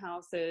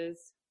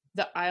greenhouses,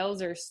 the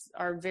aisles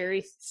are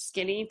very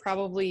skinny,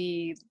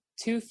 probably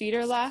 2 feet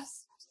or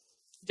less,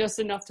 just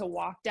enough to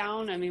walk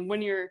down. I mean,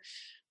 when you're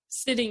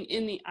sitting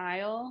in the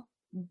aisle,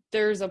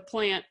 there's a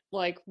plant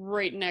like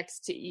right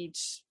next to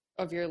each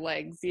of your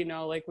legs,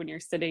 like when you're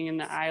sitting in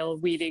the aisle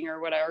weeding or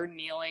whatever,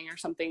 kneeling or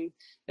something,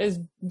 is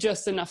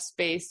just enough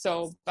space.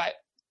 So, but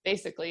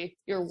basically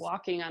you're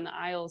walking on the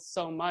aisles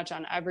so much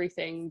on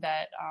everything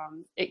that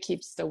it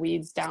keeps the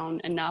weeds down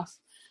enough.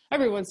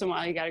 Every once in a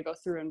while you got to go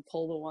through and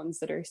pull the ones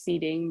that are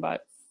seeding,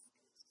 but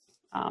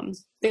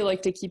they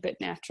like to keep it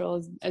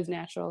natural, as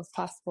natural as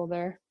possible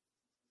there.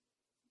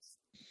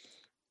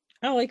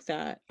 I like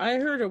that. I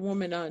heard a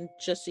woman on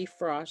Jesse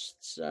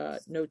Frost's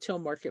No-Till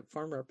Market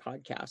Farmer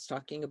podcast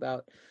talking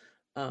about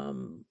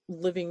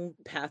living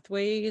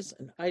pathways,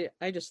 and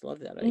I just love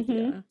that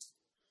idea.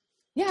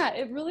 Yeah,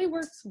 it really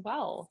works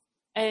well.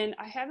 And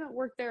I haven't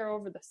worked there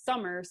over the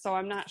summer, so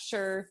I'm not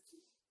sure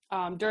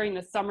during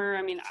the summer.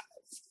 I mean,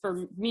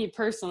 for me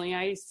personally,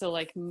 I used to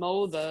like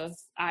mow the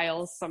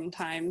aisles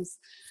sometimes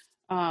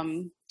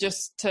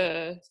just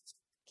to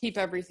keep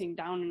everything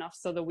down enough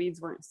so the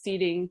weeds weren't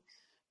seeding.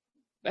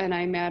 And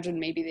I imagine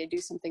maybe they do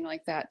something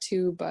like that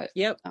too, but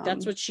yep,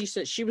 that's what she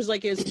said. She was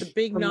like, "Is the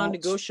big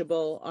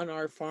non-negotiable on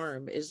our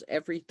farm is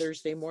every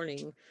Thursday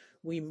morning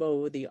we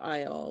mow the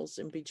aisles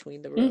in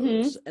between the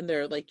rows, and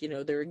they're like,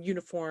 they're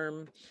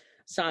uniform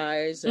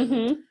size."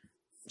 And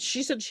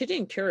she said she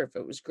didn't care if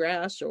it was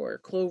grass or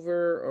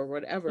clover or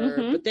whatever,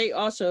 but they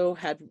also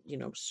had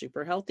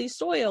super healthy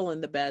soil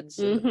in the beds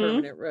and the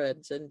permanent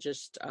roods, and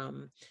just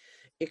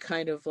it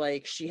kind of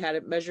like she had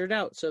it measured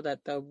out so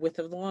that the width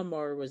of the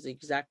lawnmower was the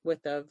exact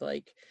width of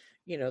like,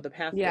 the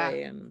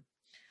pathway. And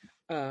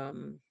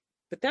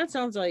but that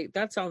sounds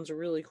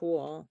really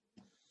cool.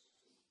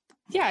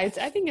 Yeah, I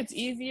think it's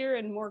easier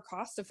and more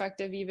cost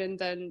effective even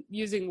than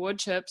using wood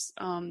chips.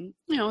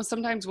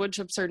 Sometimes wood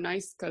chips are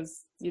nice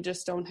because you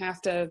just don't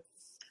have to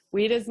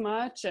weed as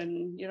much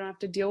and you don't have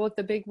to deal with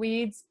the big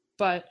weeds,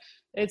 but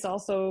it's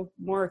also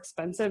more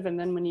expensive. And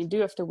then when you do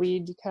have to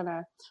weed, you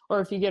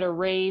or if you get a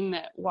rain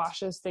that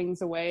washes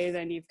things away,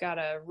 then you've got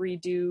to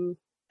redo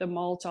the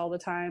mulch all the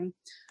time.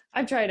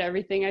 I've tried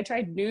everything. I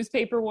tried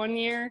newspaper one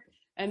year,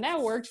 and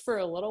that worked for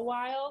a little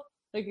while.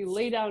 Like you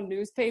lay down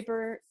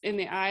newspaper in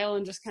the aisle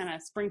and just kind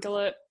of sprinkle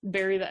it,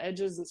 bury the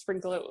edges and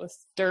sprinkle it with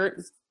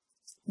dirt.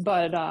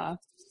 But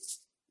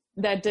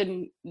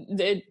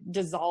it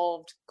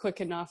dissolved quick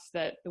enough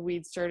that the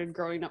weeds started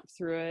growing up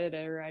through it,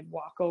 or I'd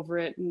walk over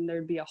it and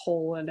there'd be a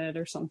hole in it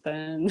or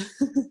something.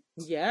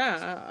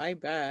 Yeah, I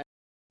bet.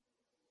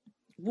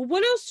 Well,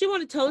 what else do you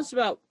want to tell us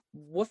about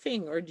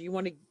woofing, or do you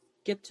want to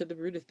get to the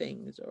root of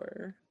things?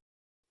 Or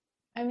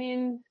I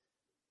mean,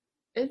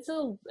 it's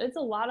a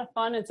lot of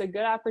fun. It's a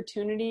good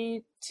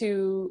opportunity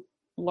to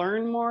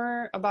learn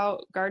more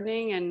about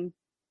gardening, and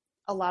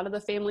a lot of the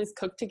families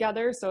cook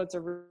together, so it's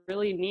a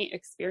really neat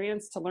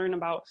experience to learn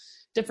about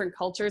different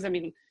cultures. I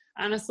mean,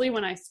 honestly,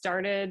 when I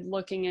started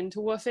looking into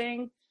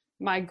woofing,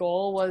 my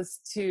goal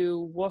was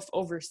to woof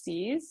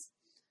overseas.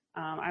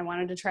 I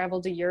wanted to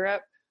travel to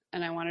Europe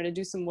and I wanted to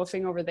do some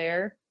woofing over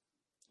there.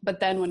 But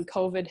then when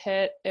COVID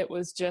hit, it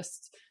was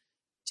just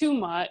too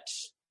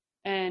much.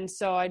 And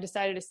so I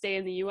decided to stay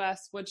in the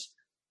US, which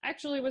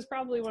actually was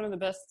probably one of the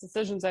best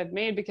decisions I've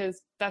made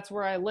because that's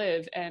where I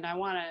live. And I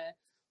want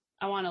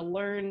to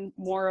learn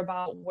more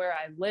about where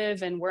I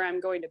live and where I'm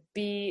going to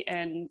be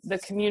and the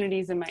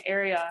communities in my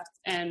area.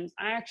 And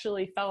I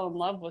actually fell in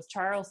love with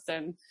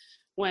Charleston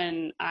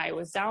when I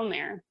was down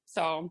there.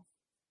 So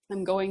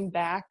I'm going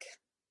back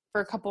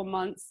for a couple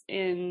months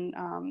in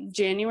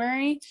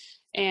January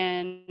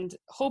and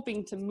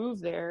hoping to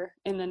move there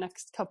in the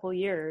next couple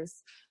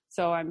years.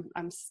 So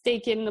I'm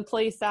staking the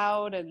place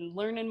out and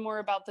learning more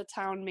about the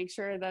town, make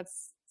sure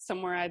that's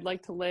somewhere I'd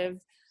like to live.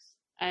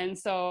 And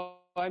so,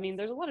 I mean,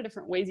 there's a lot of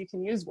different ways you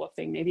can use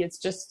woofing. Maybe it's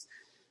just,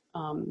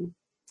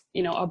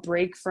 a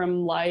break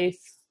from life.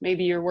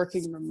 Maybe you're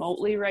working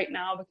remotely right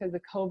now because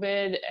of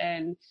COVID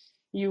and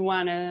you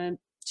want to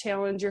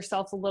challenge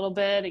yourself a little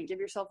bit and give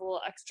yourself a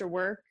little extra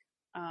work.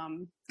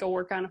 Go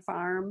work on a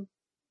farm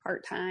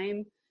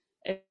part-time.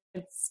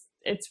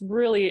 It's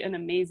really an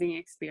amazing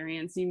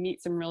experience. You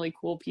meet some really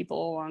cool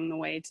people along the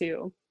way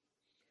too.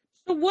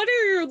 So what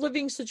are your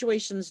living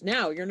situations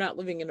now? You're not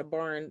living in a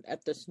barn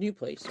at this new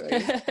place,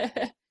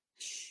 right?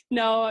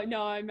 No,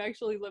 I'm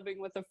actually living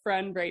with a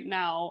friend right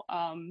now,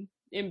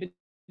 in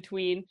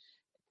between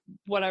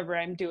whatever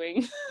I'm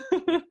doing.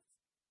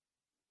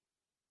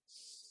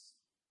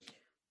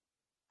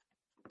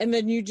 And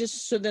then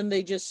then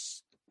they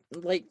just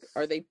like,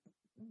 are they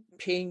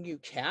paying you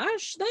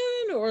cash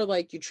then? Or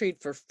like you trade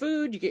for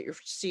food, you get your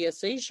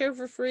CSA share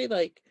for free?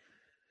 Like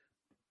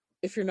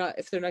if they're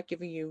not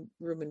giving you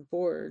room and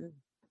board.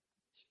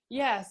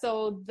 Yeah.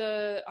 So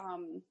the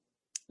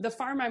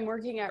farm I'm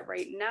working at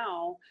right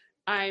now,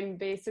 I'm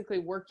basically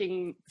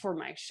working for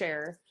my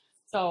share.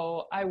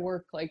 So I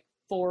work like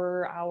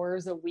 4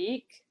 hours a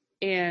week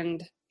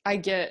and I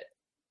get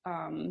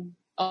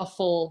a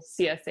full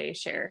CSA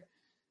share.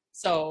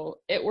 So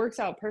it works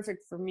out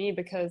perfect for me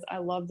because I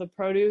love the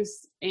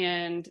produce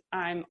and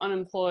I'm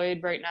unemployed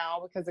right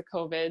now because of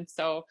COVID.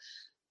 So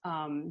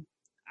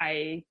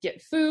I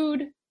get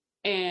food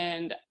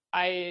and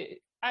I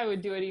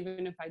would do it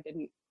even if I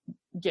didn't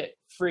get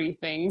free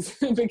things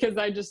because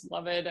I just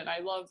love it. And I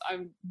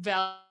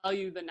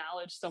value the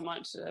knowledge so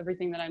much.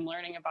 Everything that I'm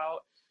learning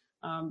about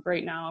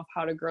right now of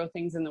how to grow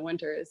things in the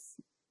winter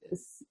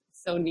is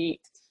so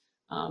neat.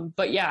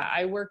 But yeah,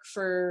 I work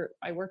for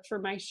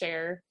my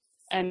share.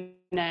 And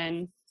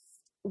then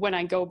when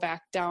I go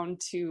back down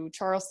to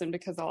Charleston,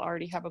 because I'll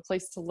already have a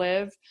place to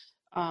live,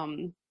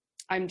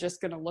 I'm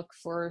just going to look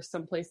for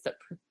some place that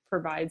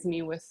provides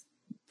me with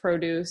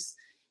produce.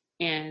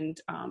 And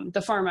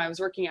the farm I was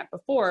working at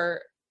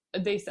before,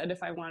 they said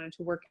if I wanted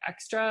to work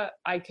extra,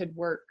 I could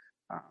work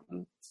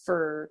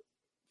for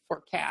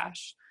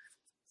cash.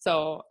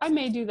 So I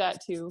may do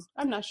that too.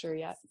 I'm not sure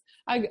yet.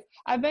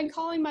 I've been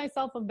calling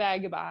myself a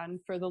vagabond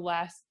for the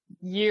last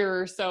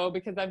year or so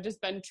because I've just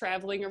been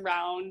traveling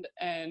around,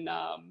 and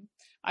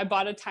I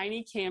bought a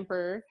tiny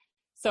camper.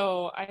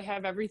 So I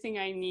have everything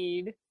I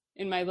need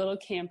in my little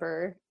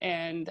camper,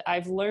 and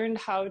I've learned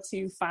how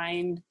to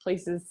find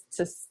places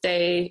to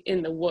stay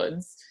in the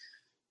woods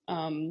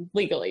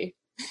legally.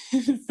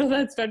 So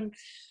that's been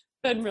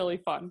really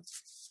fun.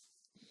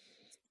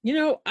 You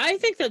know, I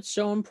think that's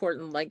so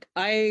important. Like,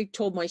 I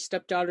told my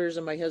stepdaughters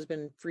and my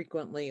husband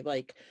frequently,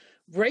 like,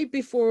 right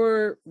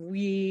before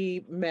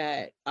we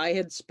met, I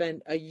had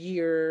spent a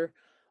year,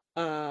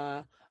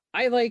 uh,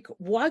 I like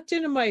walked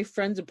into my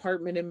friend's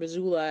apartment in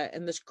Missoula,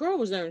 and this girl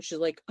was there, and she's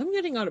like, I'm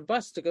getting on a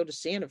bus to go to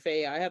Santa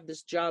Fe. I have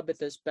this job at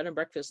this bed and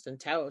breakfast in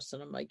Taos.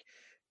 And I'm like,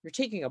 you're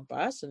taking a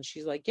bus? And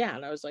she's like, yeah.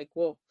 And I was like,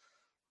 well,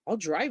 I'll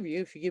drive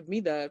you if you give me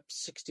the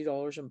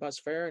 $60 in bus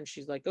fare. And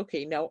she's like,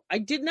 okay. Now, I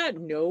did not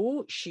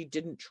know she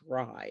didn't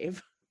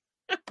drive.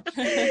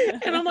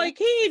 And I'm like,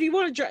 hey, do you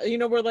want to drive? You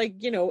know, we're like,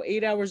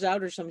 8 hours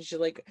out or something. She's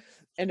like,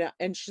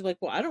 and she's like,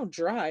 well, I don't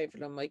drive.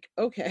 And I'm like,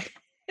 okay.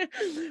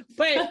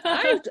 But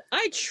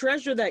I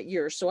treasure that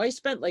year. So I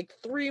spent like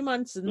 3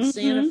 months in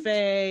Santa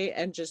Fe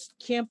and just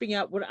camping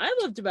out. What I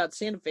loved about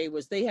Santa Fe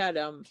was they had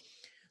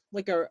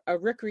like a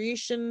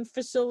recreation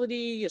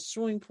facility, a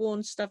swimming pool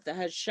and stuff that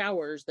has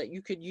showers that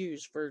you could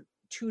use for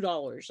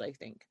 $2, I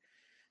think,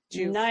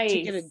 to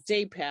get a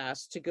day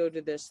pass to go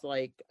to this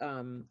like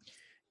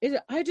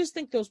I just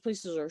think those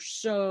places are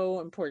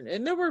so important.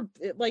 And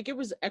it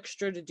was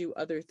extra to do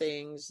other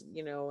things,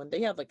 and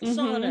they had like a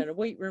sauna and a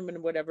weight room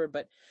and whatever,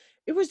 but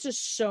it was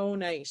just so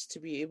nice to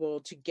be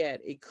able to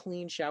get a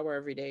clean shower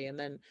every day. And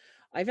then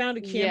I found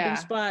a camping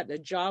spot, a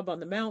job on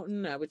the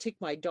mountain. I would take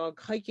my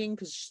dog hiking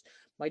because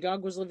my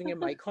dog was living in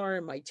my car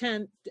in my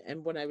tent,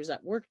 and when I was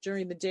at work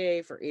during the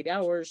day for 8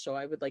 hours, so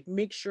I would like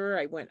make sure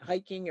I went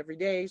hiking every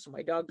day so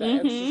my dog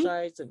got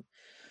exercise. And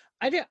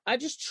I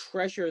just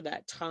treasure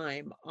that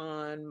time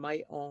on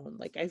my own.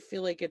 Like, I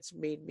feel like it's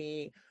made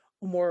me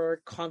a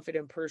more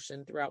confident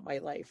person throughout my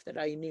life, that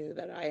I knew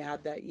that I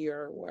had that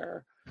year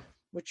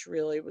which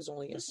really was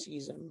only a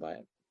season,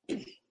 but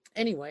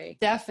anyway.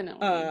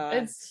 Definitely.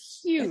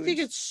 It's huge. I think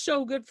it's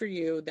so good for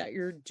you that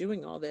you're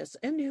doing all this.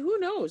 And who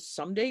knows,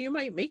 someday you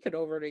might make it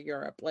over to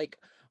Europe. Like,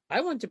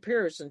 I went to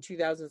Paris in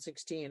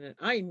 2016, and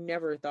I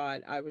never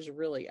thought I was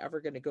really ever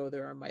going to go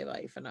there in my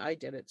life. And I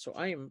did it. So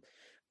I am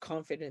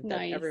confident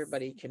that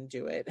everybody can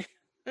do it.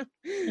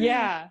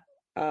 Yeah.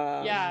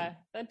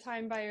 That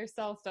time by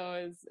yourself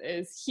though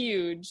is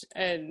huge.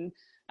 And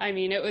I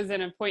mean, it was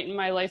in a point in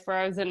my life where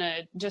I was in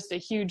just a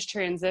huge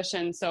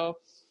transition. So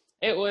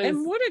it was.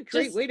 And what a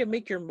great way to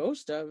make your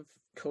most of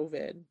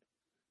COVID.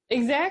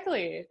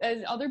 Exactly.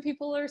 And other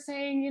people are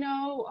saying,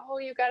 oh,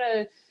 you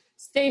gotta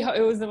stay.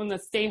 It was when the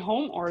stay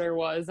home order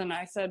was. And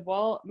I said,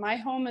 well, my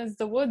home is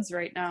the woods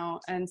right now.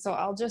 And so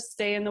I'll just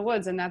stay in the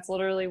woods. And that's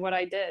literally what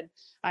I did.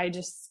 I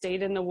just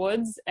stayed in the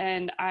woods,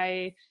 and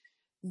I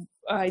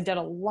did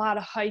a lot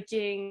of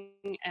hiking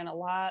and a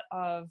lot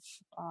of,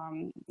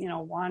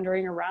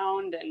 wandering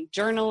around and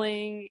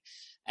journaling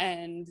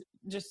and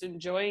just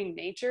enjoying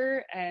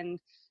nature. And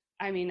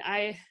I mean,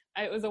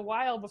 it was a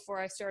while before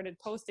I started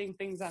posting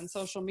things on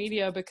social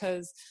media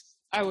because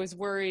I was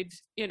worried,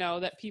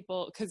 that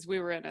people, because we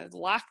were in a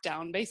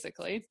lockdown,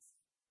 basically,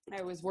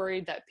 I was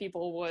worried that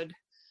people would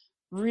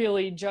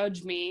really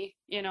judge me,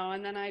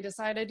 and then I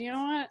decided, you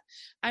know what,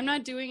 I'm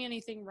not doing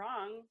anything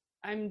wrong.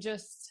 I'm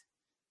just,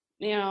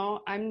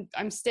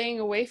 I'm staying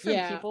away from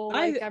people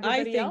like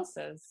everybody else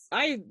is.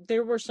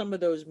 There were some of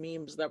those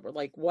memes that were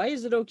like, why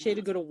is it okay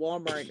to go to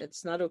Walmart?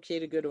 It's not okay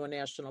to go to a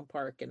national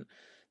park. And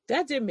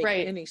that didn't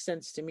make any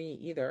sense to me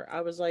either. I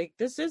was like,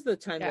 this is the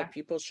time that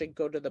people should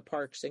go to the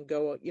parks and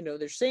go,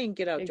 they're saying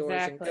get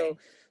outdoors and go.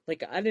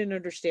 Like, I didn't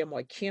understand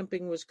why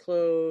camping was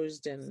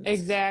closed. And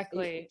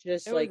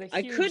just like,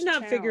 I could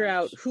not figure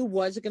out who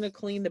was going to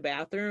clean the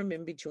bathroom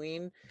in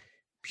between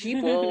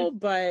people.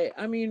 But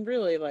I mean,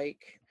 really,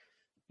 like,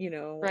 I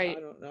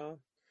don't know.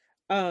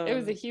 It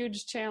was a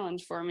huge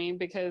challenge for me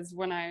because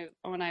when I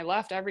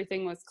left,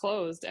 everything was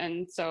closed,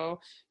 and so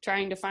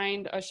trying to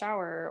find a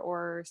shower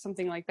or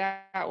something like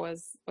that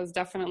was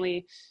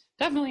definitely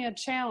a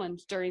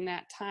challenge during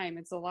that time.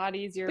 It's a lot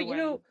easier. But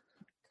when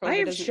I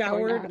have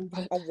showered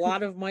a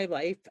lot of my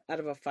life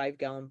out of a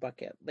 5-gallon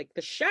bucket. Like,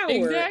 the shower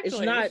is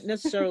not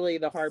necessarily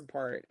the hard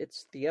part;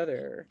 it's the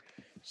other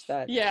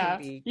that can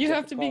be you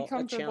have to be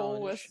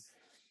comfortable with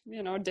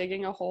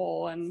digging a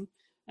hole and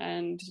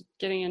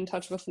getting in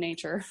touch with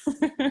nature.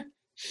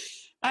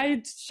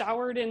 I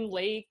showered in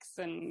lakes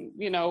and,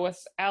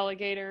 with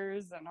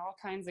alligators and all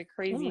kinds of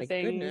crazy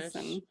things. Goodness.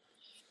 And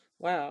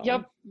wow.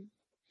 Yep.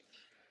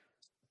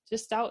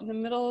 Just out in the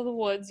middle of the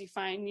woods,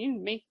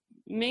 you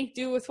make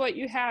do with what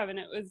you have. And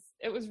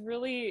it was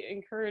really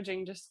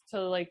encouraging just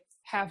to like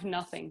have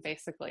nothing,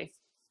 basically.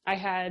 I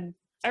had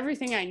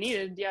everything I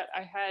needed, yet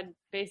I had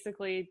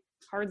basically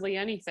hardly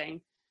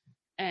anything.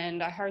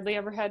 And I hardly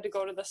ever had to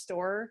go to the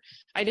store.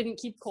 I didn't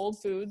keep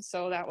cold food,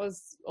 so that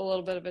was a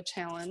little bit of a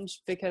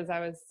challenge because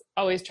I was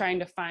always trying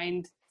to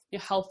find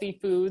healthy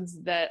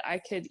foods that I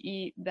could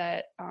eat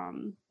that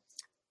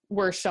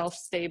were shelf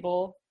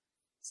stable.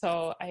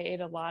 So I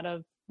ate a lot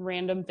of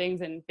random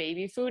things, and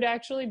baby food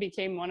actually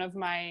became one of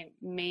my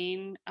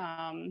main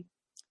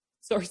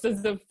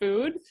sources of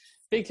food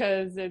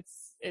because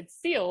it's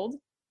sealed,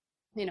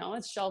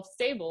 it's shelf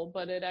stable,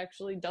 but it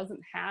actually doesn't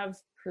have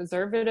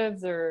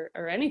preservatives or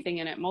anything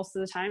in it. Most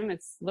of the time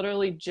it's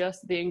literally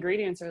just the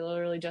ingredients are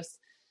literally just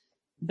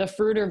the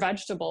fruit or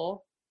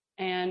vegetable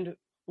and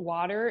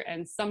water,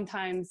 and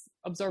sometimes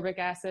absorbic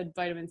acid,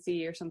 vitamin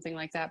C or something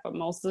like that, but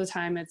most of the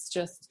time it's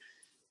just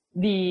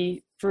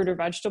the fruit or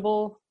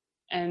vegetable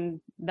and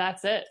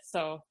that's it.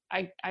 So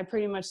I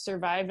pretty much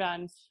survived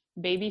on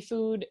baby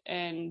food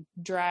and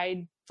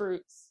dried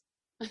fruits.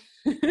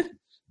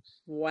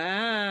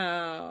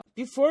 Wow.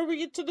 Before we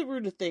get to the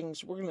root of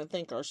things, we're going to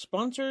thank our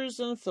sponsors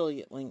and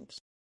affiliate links.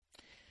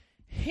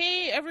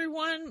 Hey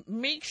everyone,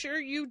 make sure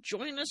you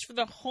join us for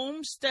the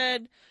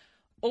Homestead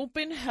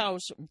Open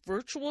House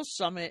Virtual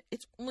Summit.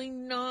 It's only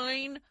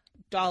 $9.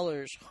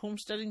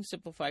 Homesteading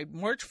Simplified,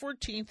 March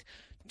 14th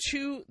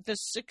to the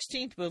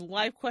 16th, with a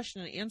live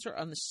question and answer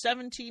on the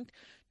 17th.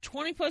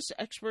 20 plus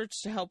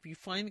experts to help you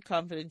find the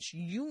confidence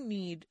you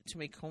need to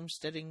make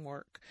homesteading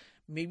work.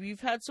 Maybe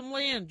you've had some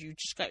land, you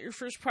just got your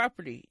first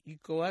property. You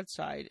go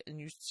outside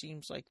and it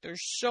seems like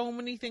there's so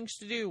many things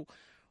to do.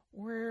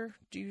 Where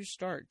do you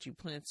start? Do you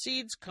plant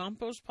seeds,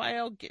 compost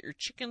pile, get your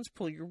chickens,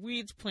 pull your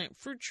weeds, plant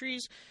fruit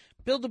trees,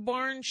 build a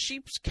barn,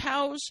 sheep,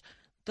 cows?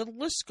 The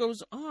list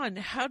goes on.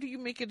 How do you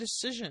make a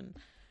decision?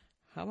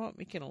 How about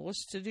making a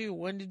list to do,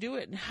 when to do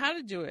it, and how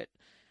to do it?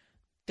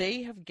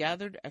 They have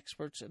gathered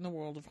experts in the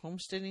world of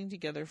homesteading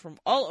together from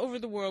all over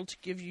the world to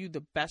give you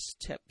the best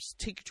tips.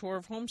 Take a tour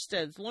of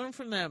homesteads, learn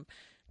from them,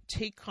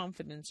 take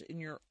confidence in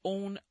your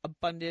own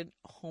abundant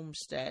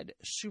homestead.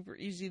 Super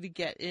easy to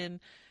get in.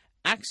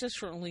 Access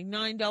for only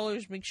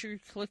 $9. Make sure you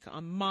click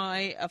on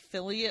my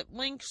affiliate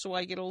link so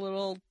I get a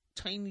little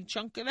tiny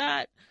chunk of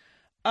that.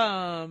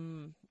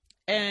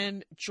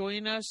 And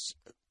join us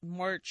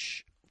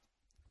March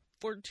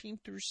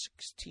 14th through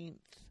 16th.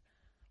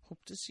 Hope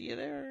to see you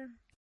there.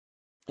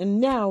 And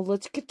now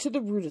let's get to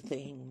the root of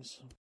things.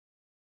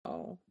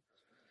 Well,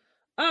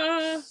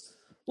 Kara,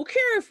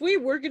 if we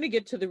were going to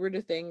get to the root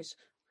of things,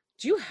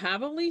 do you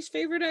have a least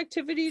favorite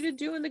activity to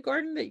do in the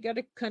garden that you got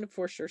to kind of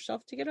force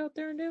yourself to get out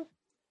there and do?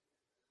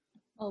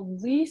 A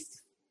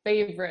least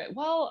favorite.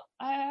 Well,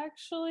 I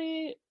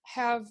actually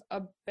have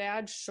a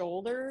bad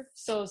shoulder,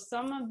 so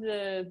some of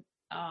the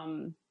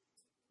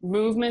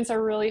movements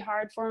are really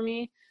hard for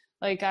me.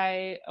 Like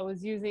I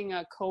was using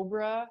a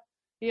Cobra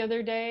the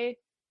other day,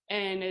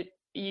 and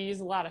you use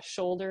a lot of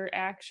shoulder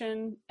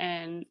action,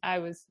 and I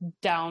was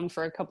down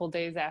for a couple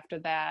days after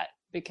that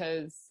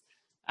because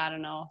I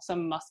don't know,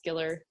 some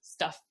muscular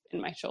stuff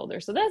in my shoulder.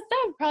 So that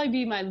would probably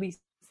be my least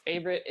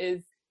favorite,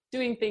 is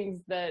doing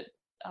things that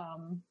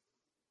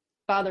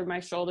bother my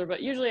shoulder,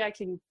 but usually I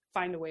can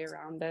find a way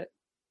around it.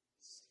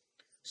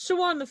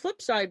 So on the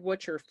flip side,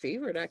 what's your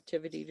favorite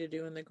activity to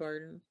do in the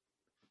garden?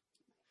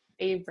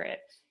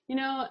 Favorite?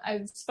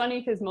 It's funny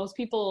because most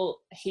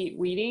people hate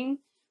weeding,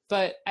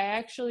 but I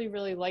actually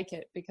really like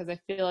it because I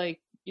feel like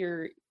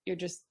you're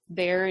just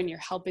there and you're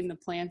helping the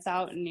plants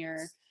out, and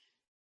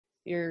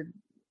you're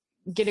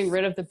getting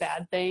rid of the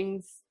bad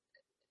things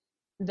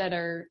that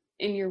are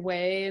in your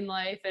way in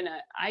life. And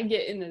I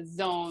get in the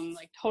zone,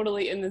 like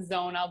totally in the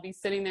zone. I'll be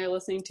sitting there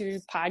listening to a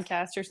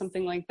podcast or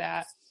something like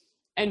that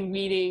and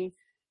weeding,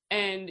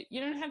 and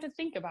you don't have to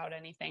think about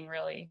anything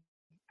really.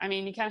 I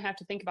mean, you kind of have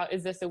to think about,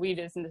 is this a weed?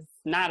 Is this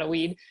not a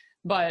weed?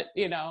 But,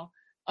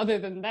 other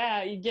than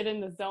that, you get in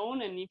the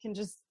zone and you can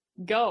just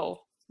go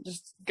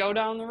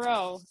down the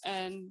row.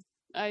 And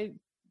I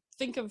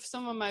think of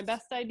some of my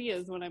best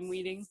ideas when I'm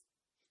weeding.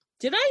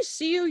 Did I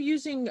see you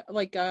using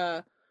like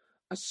a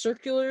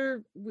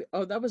circular?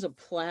 Oh, that was a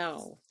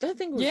plow. That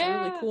thing was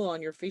really cool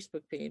on your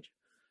Facebook page.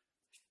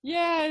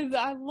 Yeah,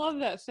 I love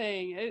that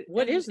thing.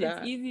 What is that?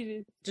 It's easy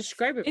to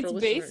describe it for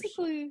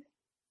listeners.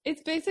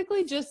 It's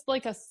basically just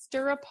like a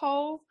stirrup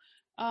hoe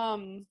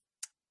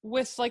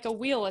with like a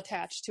wheel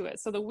attached to it.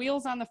 So the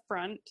wheel's on the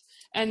front,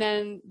 and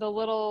then the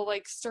little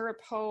like stirrup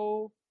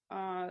hoe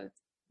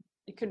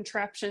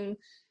contraption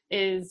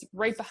is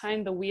right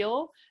behind the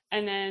wheel,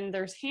 and then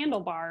there's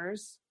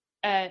handlebars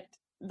at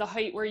the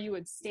height where you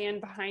would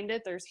stand behind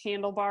it. There's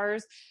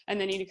handlebars, and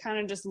then you kind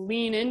of just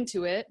lean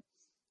into it,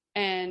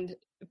 and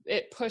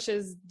it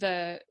pushes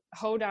the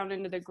hoe down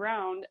into the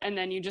ground, and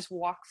then you just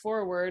walk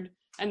forward,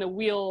 and the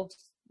wheel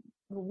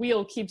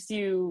keeps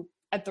you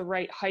at the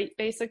right height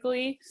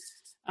basically,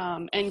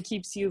 and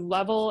keeps you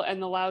level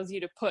and allows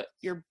you to put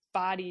your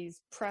body's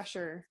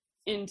pressure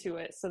into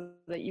it so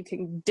that you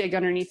can dig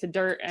underneath the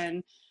dirt.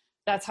 And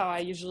that's how I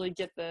usually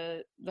get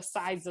the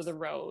sides of the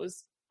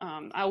rows.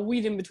 I'll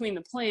weed in between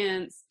the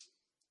plants,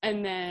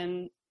 And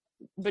then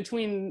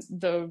between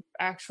the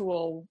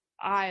actual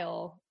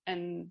aisle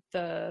and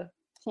the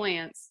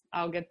plants,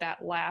 I'll get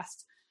that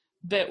last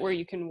bit where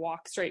you can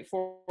walk straight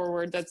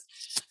forward.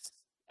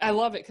 I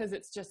love it because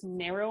it's just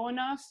narrow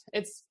enough.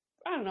 It's,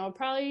 I don't know,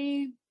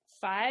 probably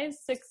 5-6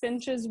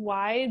 inches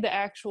wide, the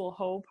actual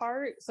hoe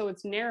part. So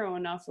it's narrow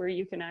enough where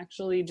you can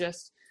actually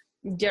just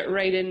get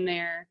right in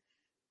there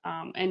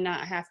and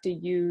not have to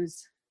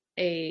use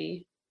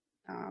a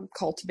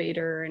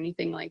cultivator or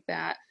anything like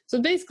that.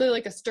 So basically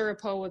like a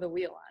stirrup hoe with a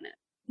wheel on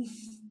it.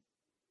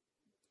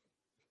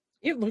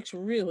 It looks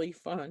really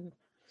fun.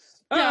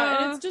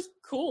 Yeah, and it's just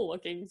cool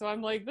looking. So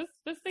I'm like,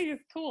 this thing is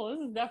cool.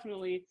 This is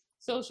definitely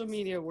social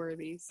media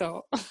worthy.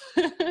 So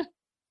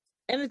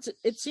and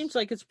it seems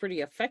like it's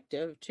pretty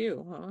effective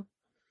too, huh?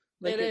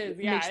 Like it is,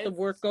 yeah. Makes the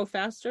work go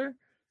faster.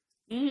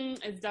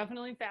 It's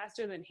definitely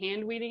faster than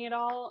hand weeding it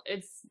all.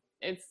 It's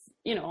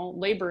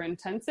labor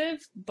intensive,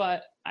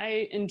 but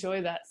I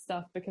enjoy that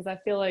stuff because I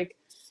feel like,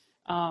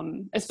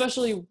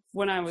 especially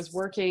when I was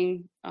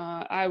working,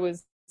 I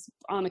was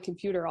on the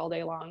computer all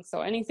day long.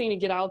 So anything to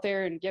get out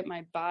there and get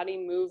my body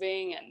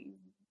moving and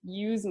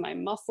use my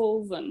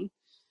muscles and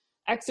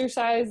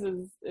exercise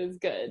is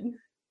good.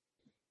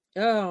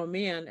 Oh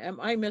man,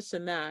 am I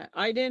missing that?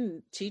 I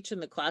didn't teach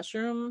in the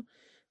classroom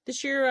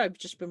this year. I've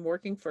just been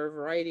working for a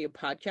variety of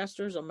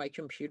podcasters on my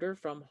computer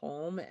from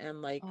home,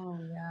 and like, oh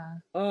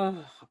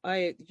yeah,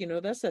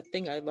 that's the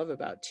thing I love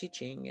about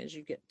teaching is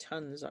you get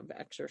tons of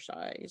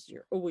exercise.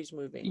 You're always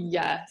moving.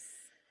 Yes.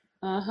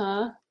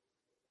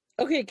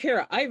 Okay,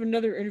 Kara, I have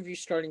another interview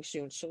starting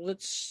soon, so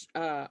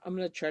I'm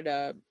gonna try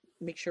to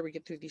make sure we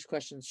get through these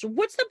questions. So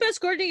what's the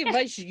best gardening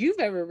advice you've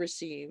ever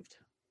received?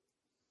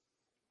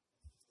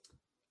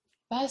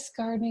 Best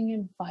gardening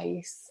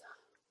advice.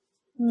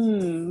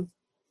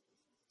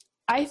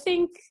 I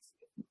think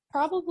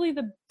probably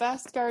the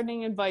best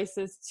gardening advice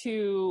is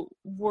to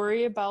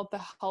worry about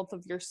the health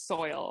of your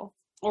soil,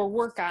 or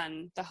work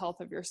on the health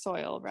of your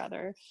soil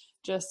rather.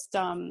 Just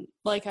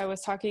like I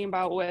was talking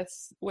about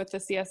with the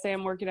CSA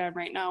I'm working on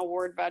right now,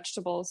 Ward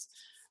Vegetables,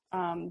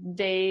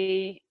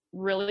 they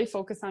really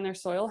focus on their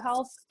soil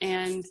health,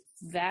 and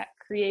that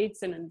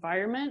creates an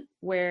environment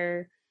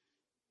where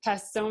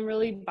pests don't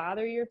really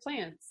bother your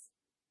plants.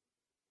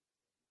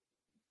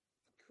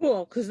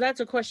 Cool, because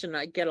that's a question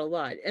I get a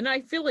lot, and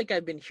I feel like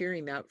I've been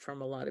hearing that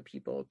from a lot of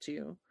people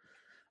too.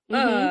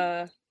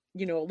 A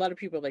lot of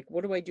people are like,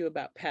 what do I do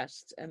about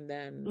pests? And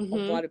then a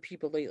lot of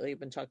people lately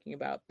have been talking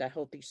about the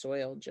healthy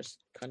soil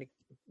just kind of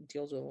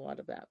deals with a lot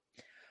of that.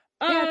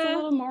 Yeah, it's a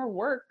little more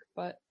work,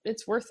 but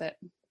it's worth it.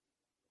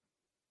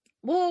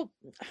 Well,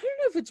 I don't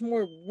know if it's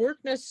more work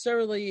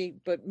necessarily,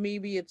 but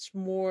maybe it's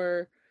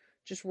more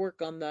just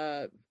work on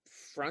the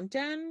front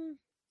end.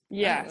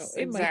 Yes,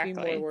 it exactly.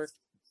 might be more work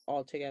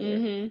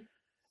altogether.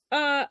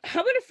 How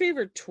about a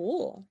favorite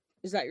tool?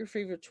 Is that your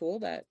favorite tool,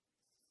 that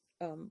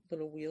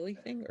little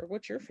wheelie thing, or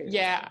what's your favorite?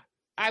 Yeah, tool?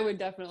 I would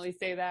definitely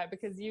say that,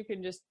 because you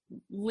can just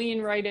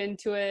lean right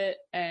into it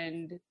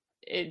and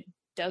it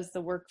does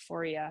the work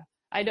for you.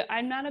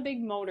 I'm not a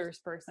big motors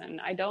person.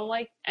 I don't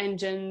like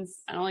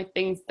engines. I don't like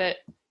things that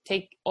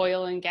take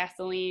oil and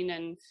gasoline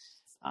and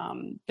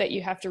that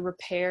you have to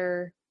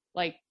repair.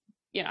 Like,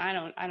 I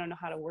don't know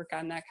how to work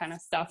on that kind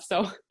of stuff.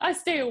 So I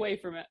stay away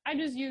from it. I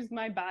just use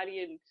my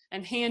body,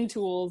 and hand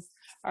tools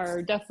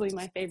are definitely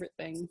my favorite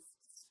things.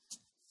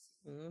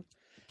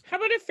 How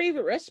about a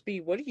favorite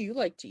recipe? What do you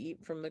like to eat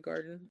from the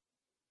garden?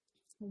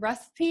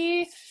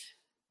 Recipe?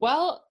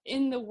 Well,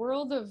 in the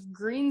world of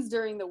greens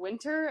during the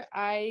winter,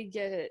 I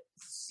get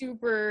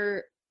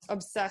super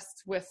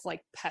obsessed with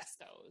like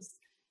pestos.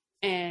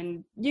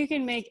 And you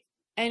can make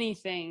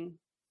anything,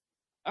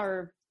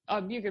 or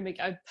you can make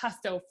a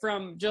pesto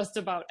from just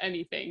about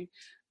anything,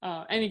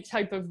 any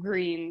type of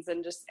greens,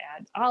 and just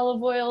add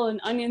olive oil and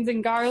onions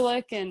and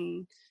garlic.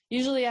 And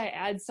usually I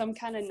add some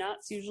kind of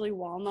nuts, usually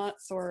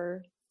walnuts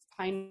or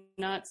pine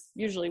nuts,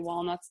 usually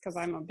walnuts because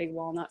I'm a big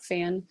walnut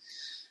fan.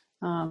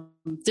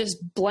 Just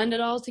blend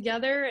it all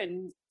together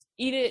and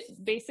eat it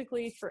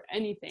basically for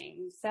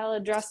anything.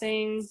 Salad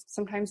dressing,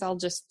 sometimes I'll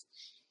just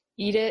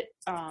eat it,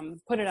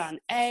 put it on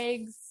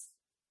eggs.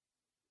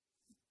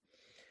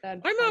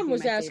 My mom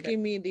was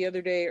asking me the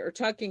other day, or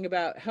talking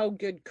about how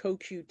good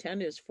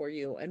CoQ10 is for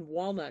you, and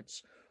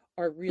walnuts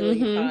are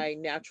really high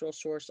natural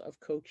source of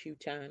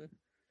CoQ10.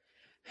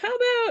 How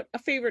about a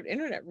favorite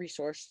internet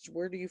resource?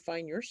 Where do you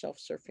find yourself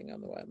surfing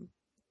on the web?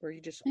 Or are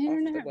you just off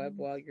the web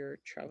while you're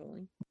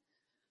traveling?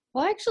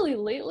 Well, actually,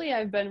 lately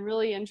I've been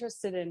really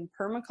interested in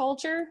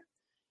permaculture,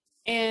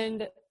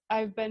 and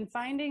I've been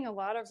finding a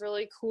lot of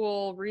really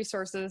cool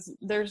resources.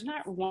 There's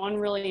not one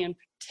really in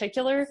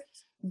particular,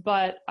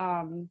 but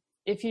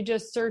if you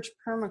just search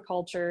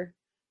permaculture,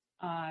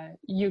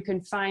 you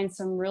can find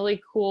some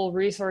really cool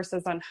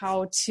resources on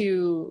how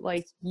to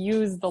like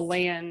use the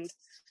land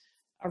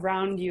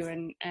around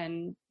you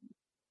and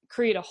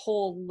create a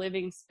whole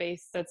living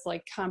space that's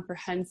like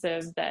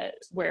comprehensive, that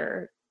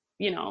where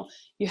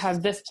you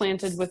have this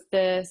planted with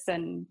this,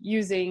 and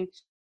using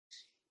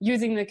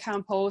the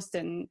compost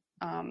and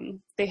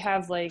they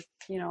have like,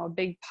 you know, a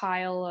big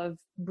pile of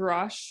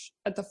brush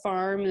at the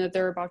farm that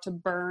they're about to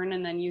burn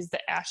and then use the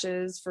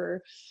ashes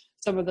for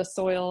some of the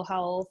soil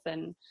health.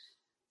 And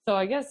so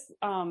I guess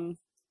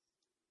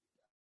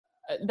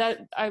that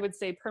I would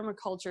say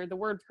permaculture, the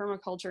word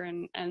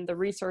permaculture and the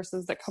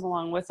resources that come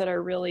along with it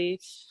are really,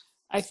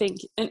 I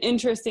think, an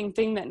interesting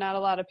thing that not a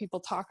lot of people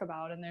talk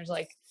about. And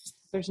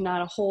there's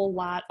not a whole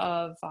lot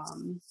of,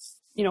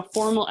 you know,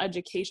 formal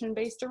education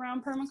based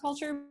around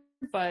permaculture,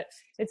 but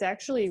it's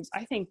actually,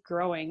 I think,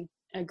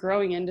 a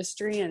growing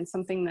industry and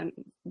something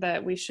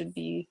that we should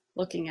be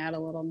looking at a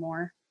little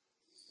more.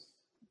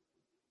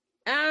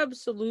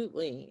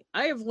 Absolutely.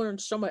 I have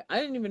learned so much. I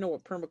didn't even know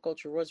what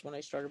permaculture was when I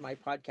started my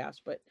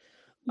podcast, but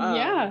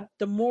Yeah.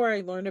 the more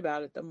I learn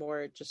about it, the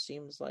more it just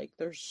seems like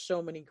there's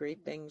so many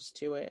great things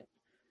to it.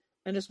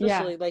 And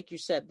especially, Yeah. like you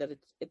said, that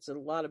it's a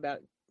lot about,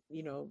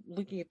 you know,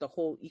 looking at the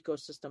whole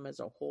ecosystem as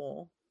a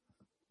whole.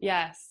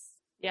 Yes.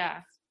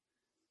 Yeah.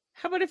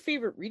 How about a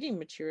favorite reading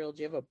material?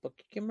 Do you have a book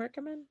you can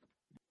recommend?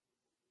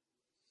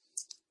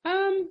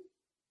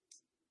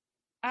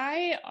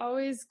 I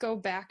always go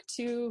back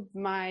to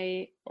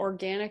my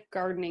organic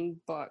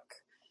gardening book,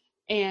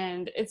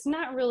 and it's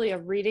not really a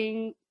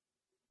reading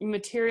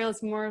material.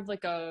 It's more of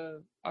like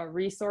a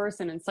resource,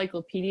 an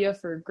encyclopedia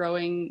for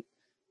growing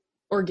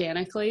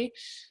organically.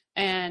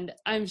 And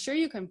I'm sure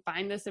you can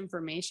find this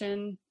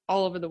information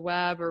all over the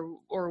web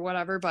or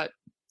whatever, but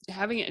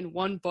having it in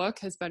one book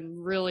has been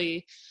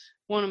really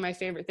one of my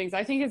favorite things.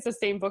 I think it's the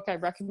same book I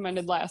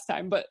recommended last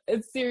time, but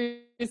it's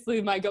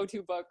seriously my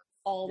go-to book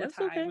all the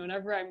time. Okay.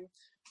 Whenever I'm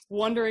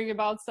wondering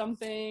about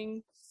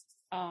something,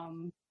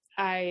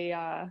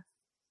 I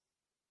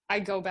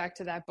go back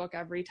to that book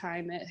every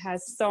time. It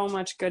has so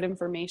much good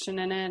information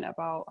in it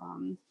about,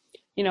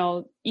 you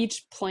know,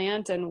 each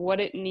plant and what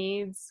it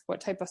needs,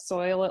 what type of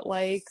soil it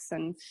likes,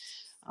 and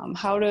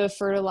how to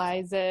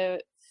fertilize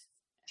it,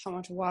 how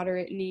much water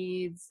it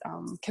needs,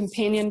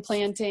 companion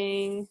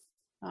planting,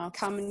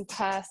 common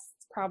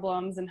pest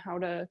problems, and how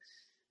to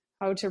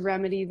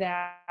remedy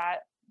that.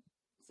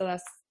 So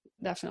that's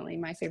definitely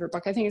my favorite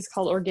book. I think it's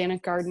called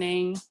Organic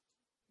Gardening.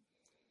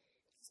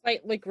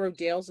 Like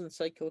Rodale's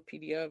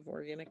Encyclopedia of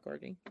Organic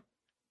Gardening.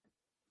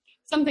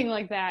 Something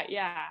like that,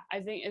 yeah. I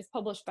think it's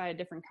published by a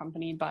different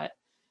company, but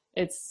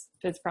it's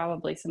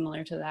probably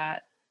similar to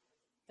that.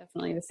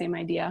 Definitely the same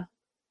idea.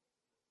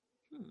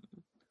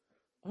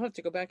 I'll have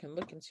to go back and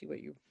look and see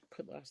what you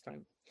put last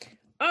time.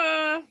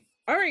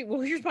 All right.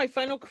 Well, here's my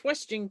final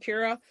question,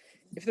 Kira.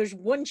 If there's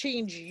one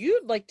change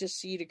you'd like to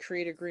see to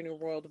create a greener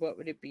world, what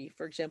would it be?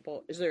 For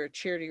example, is there a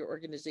charity or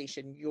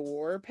organization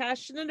you're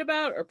passionate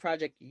about or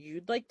project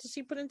you'd like to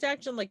see put into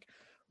action? Like,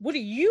 what do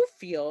you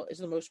feel is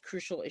the most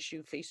crucial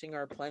issue facing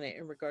our planet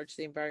in regards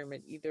to the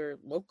environment, either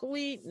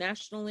locally,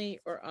 nationally,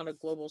 or on a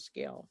global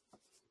scale?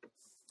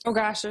 Oh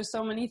gosh, there's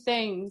so many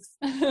things.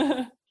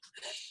 I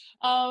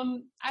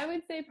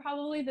would say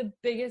probably the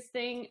biggest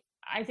thing,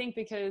 I think,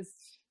 because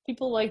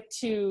people like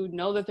to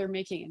know that they're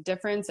making a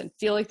difference and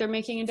feel like they're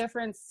making a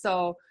difference.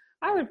 So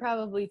I would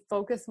probably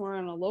focus more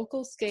on a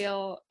local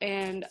scale,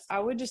 and I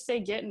would just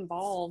say get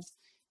involved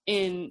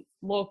in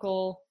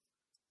local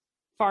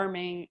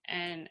farming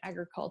and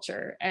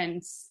agriculture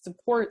and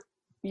support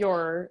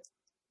your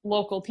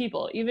local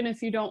people. Even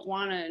if you don't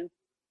want to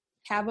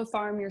have a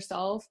farm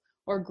yourself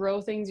or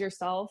grow things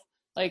yourself,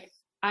 like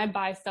I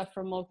buy stuff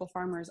from local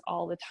farmers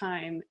all the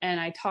time, and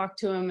I talk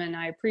to them and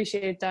I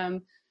appreciate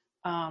them.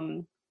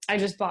 I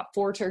just bought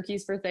 4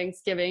 turkeys for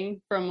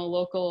Thanksgiving from a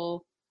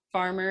local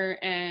farmer,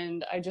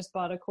 and I just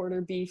bought a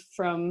quarter beef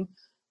from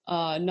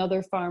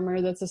another farmer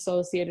that's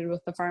associated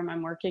with the farm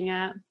I'm working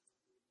at.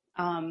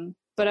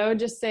 But I would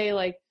just say,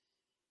 like,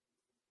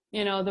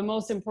 you know, the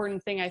most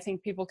important thing I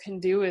think people can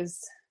do is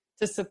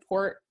to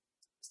support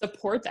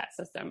that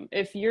system.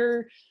 If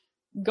you're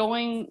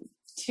going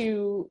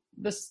to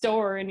the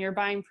store and you're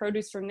buying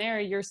produce from there,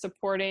 you're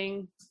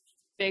supporting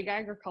big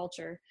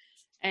agriculture.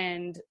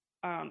 And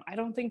I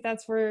don't think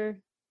that's where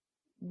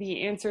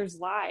the answers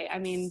lie. I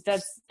mean,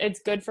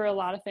 it's good for a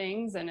lot of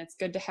things, and it's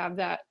good to have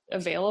that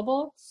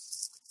available.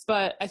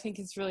 But I think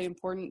it's really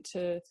important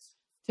to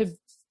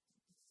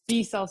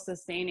be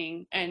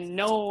self-sustaining and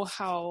know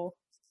how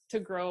to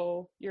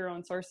grow your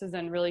own sources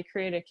and really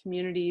create a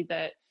community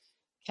that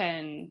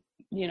can,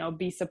 you know,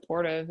 be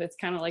supportive. It's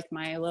kind of like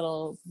my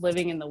little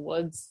living in the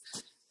woods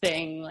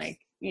thing. Like,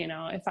 you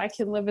know, if I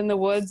can live in the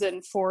woods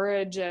and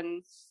forage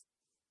and,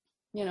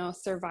 you know,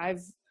 survive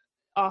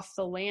off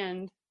the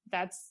land,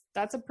 that's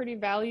a pretty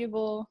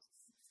valuable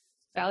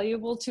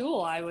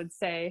tool, I would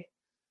say.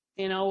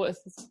 You know, with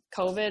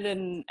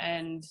COVID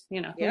and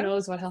you know, who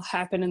knows what will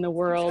happen in the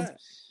world. Sure.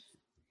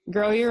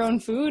 Grow your own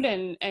food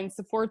and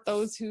support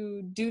those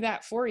who do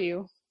that for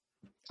you.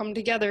 Come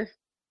together.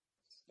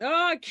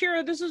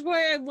 Kira, this is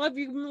why I love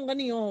you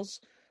millennials.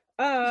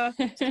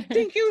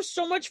 Thank you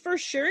so much for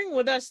sharing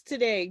with us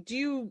today. Do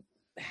you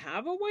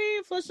have a way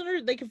if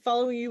listeners, they can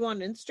follow you on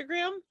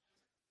Instagram?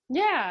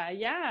 Yeah.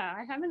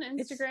 I have an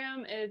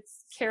Instagram.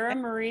 It's Kara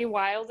Marie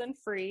Wild and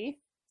Free.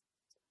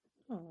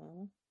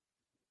 Oh,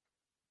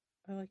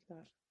 I like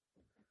that.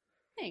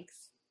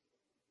 Thanks.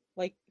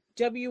 Like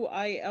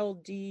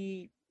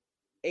WILDAND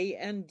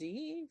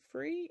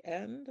free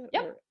and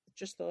Yep. or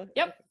just the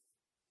Yep. Okay.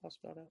 I'll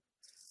spell it out.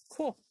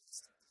 Cool.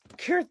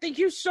 Kara, thank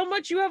you so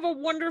much. You have a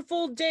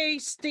wonderful day.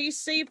 Stay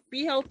safe,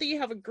 be healthy,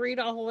 have a great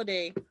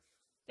holiday.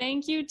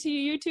 Thank you to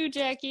you too,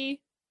 Jackie.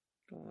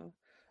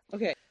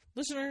 Okay.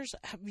 Listeners,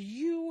 have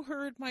you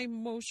heard my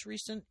most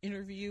recent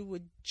interview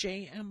with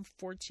J.M.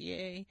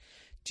 Fortier?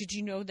 Did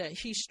you know that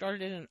he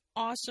started an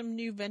awesome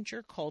new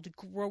venture called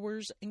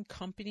Growers and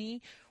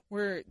Company,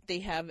 where they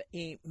have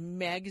a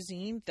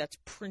magazine that's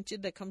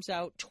printed that comes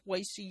out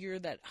twice a year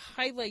that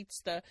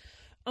highlights the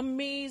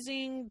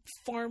amazing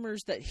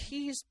farmers that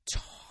he's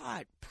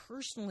taught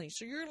personally.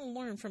 So you're going to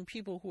learn from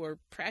people who are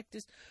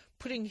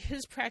putting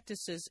his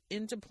practices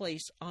into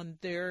place on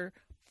their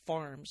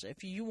farms.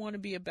 If you want to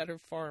be a better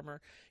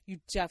farmer, you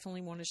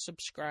definitely want to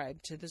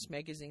subscribe to this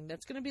magazine.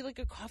 That's going to be like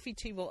a coffee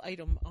table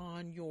item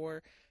on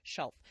your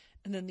shelf.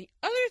 And then the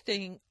other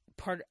thing,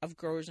 part of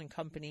Growers and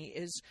Company,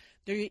 is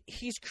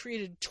he's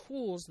created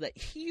tools that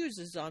he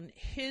uses on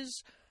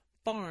his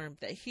farm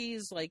that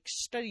he's like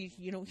studied.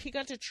 You know, he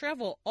got to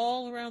travel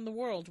all around the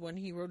world when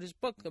he wrote his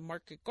book, The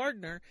Market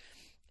Gardener.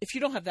 If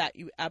you don't have that,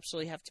 you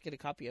absolutely have to get a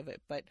copy of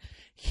it. But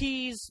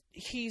he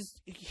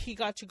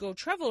got to go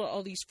travel to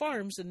all these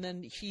farms, and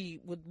then he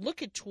would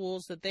look at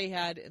tools that they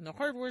had in the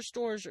hardware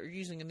stores or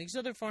using in these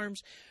other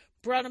farms,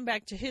 brought them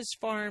back to his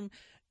farm,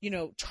 you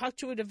know, talked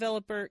to a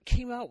developer,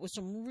 came out with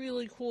some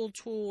really cool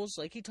tools.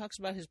 Like he talks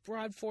about his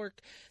broad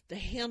fork. The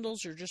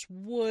handles are just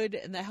wood,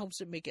 and that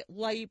helps it make it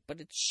light, but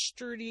it's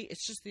sturdy.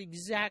 It's just the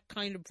exact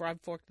kind of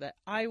broad fork that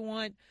I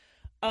want.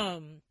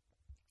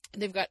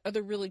 They've got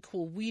other really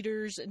cool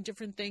weeders and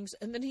different things.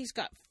 And then he's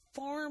got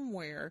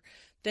farmware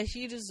that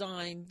he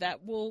designed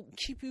that will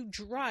keep you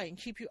dry and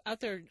keep you out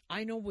there.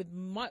 I know with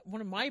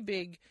one of my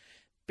big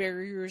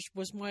barriers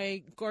was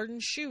my garden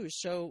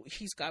shoes. So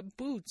he's got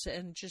boots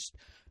and just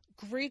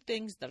great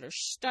things that are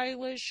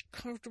stylish,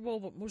 comfortable,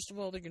 but most of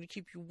all, they're going to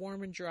keep you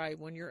warm and dry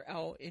when you're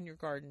out in your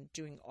garden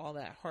doing all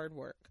that hard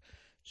work.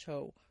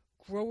 So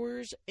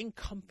Growers and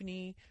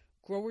Company,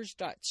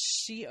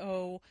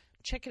 growers.co.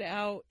 Check it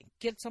out.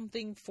 Get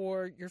something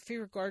for your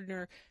favorite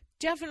gardener.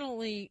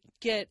 Definitely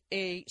get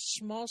a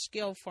Small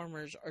Scale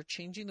Farmers Are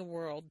Changing the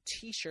World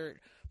t-shirt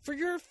for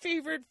your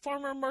favorite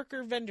farmer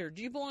marker vendor.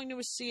 Do you belong to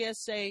a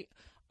CSA?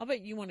 I'll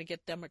bet you want to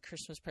get them a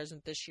Christmas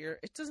present this year.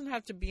 It doesn't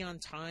have to be on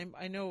time.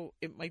 I know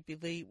it might be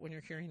late when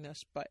you're hearing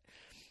this, but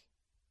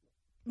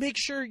make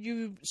sure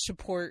you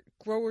support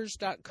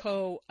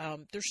growers.co.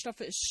 Their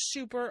stuff is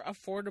super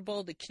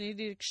affordable. The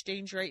Canadian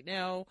Exchange right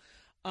now.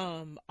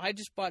 I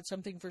just bought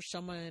something for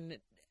someone,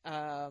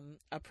 a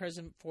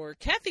present for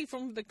Kathy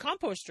from the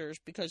Composters,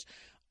 because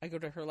I go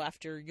to her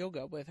laughter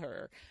yoga with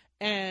her.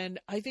 And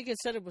I think it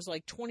said it was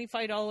like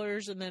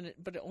 $25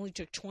 but it only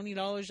took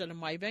 $20 out of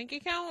my bank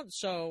account.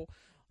 So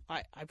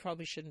I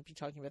probably shouldn't be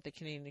talking about the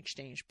Canadian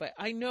Exchange, but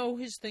I know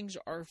his things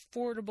are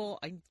affordable.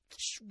 I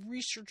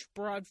researched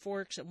broad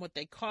forks and what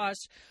they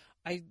cost.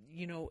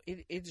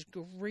 It's a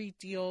great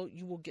deal.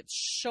 You will get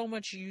so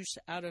much use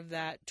out of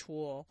that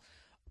tool.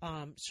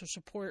 So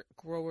support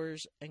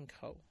Growers and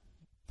Co.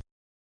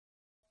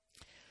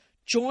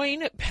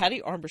 Join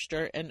Patty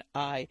Armbruster and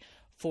I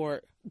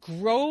for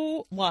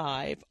Grow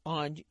Live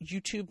on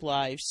YouTube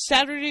Live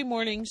Saturday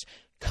mornings,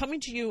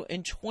 coming to you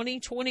in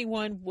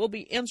 2021. We'll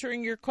be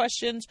answering your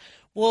questions.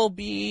 We'll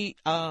be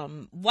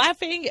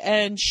laughing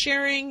and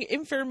sharing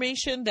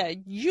information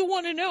that you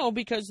want to know,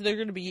 because they're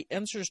going to be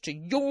answers to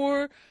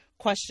your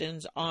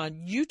questions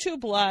on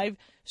YouTube Live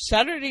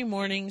Saturday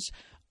mornings,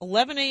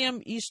 11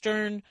 a.m.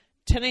 Eastern,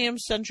 10 a.m.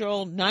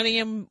 Central, 9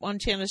 a.m.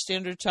 Montana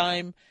Standard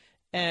Time,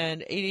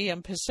 and 8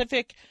 a.m.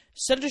 Pacific.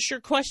 Send us your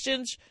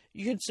questions.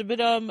 You can submit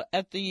them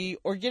at the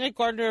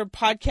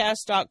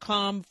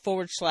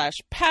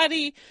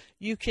organicgardenerpodcast.com/Patty.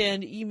 You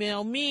can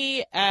email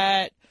me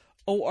at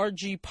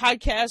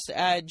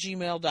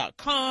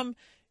orgpodcast@gmail.com.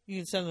 You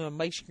can send them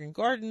to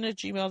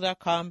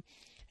mikesgreengarden@gmail.com.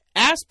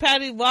 Ask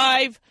Patty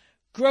Live,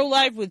 Grow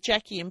Live with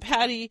Jackie and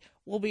Patty.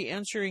 We'll be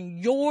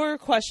answering your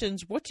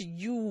questions. What do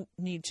you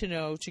need to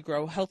know to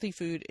grow healthy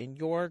food in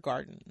your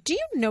garden? Do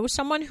you know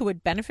someone who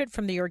would benefit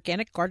from the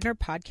Organic Gardener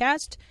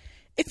podcast?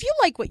 If you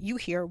like what you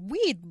hear,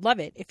 we'd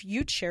love it if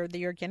you'd share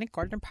the Organic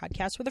Gardener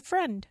podcast with a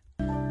friend.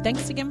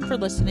 Thanks again for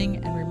listening,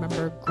 and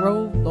remember,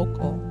 grow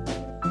local.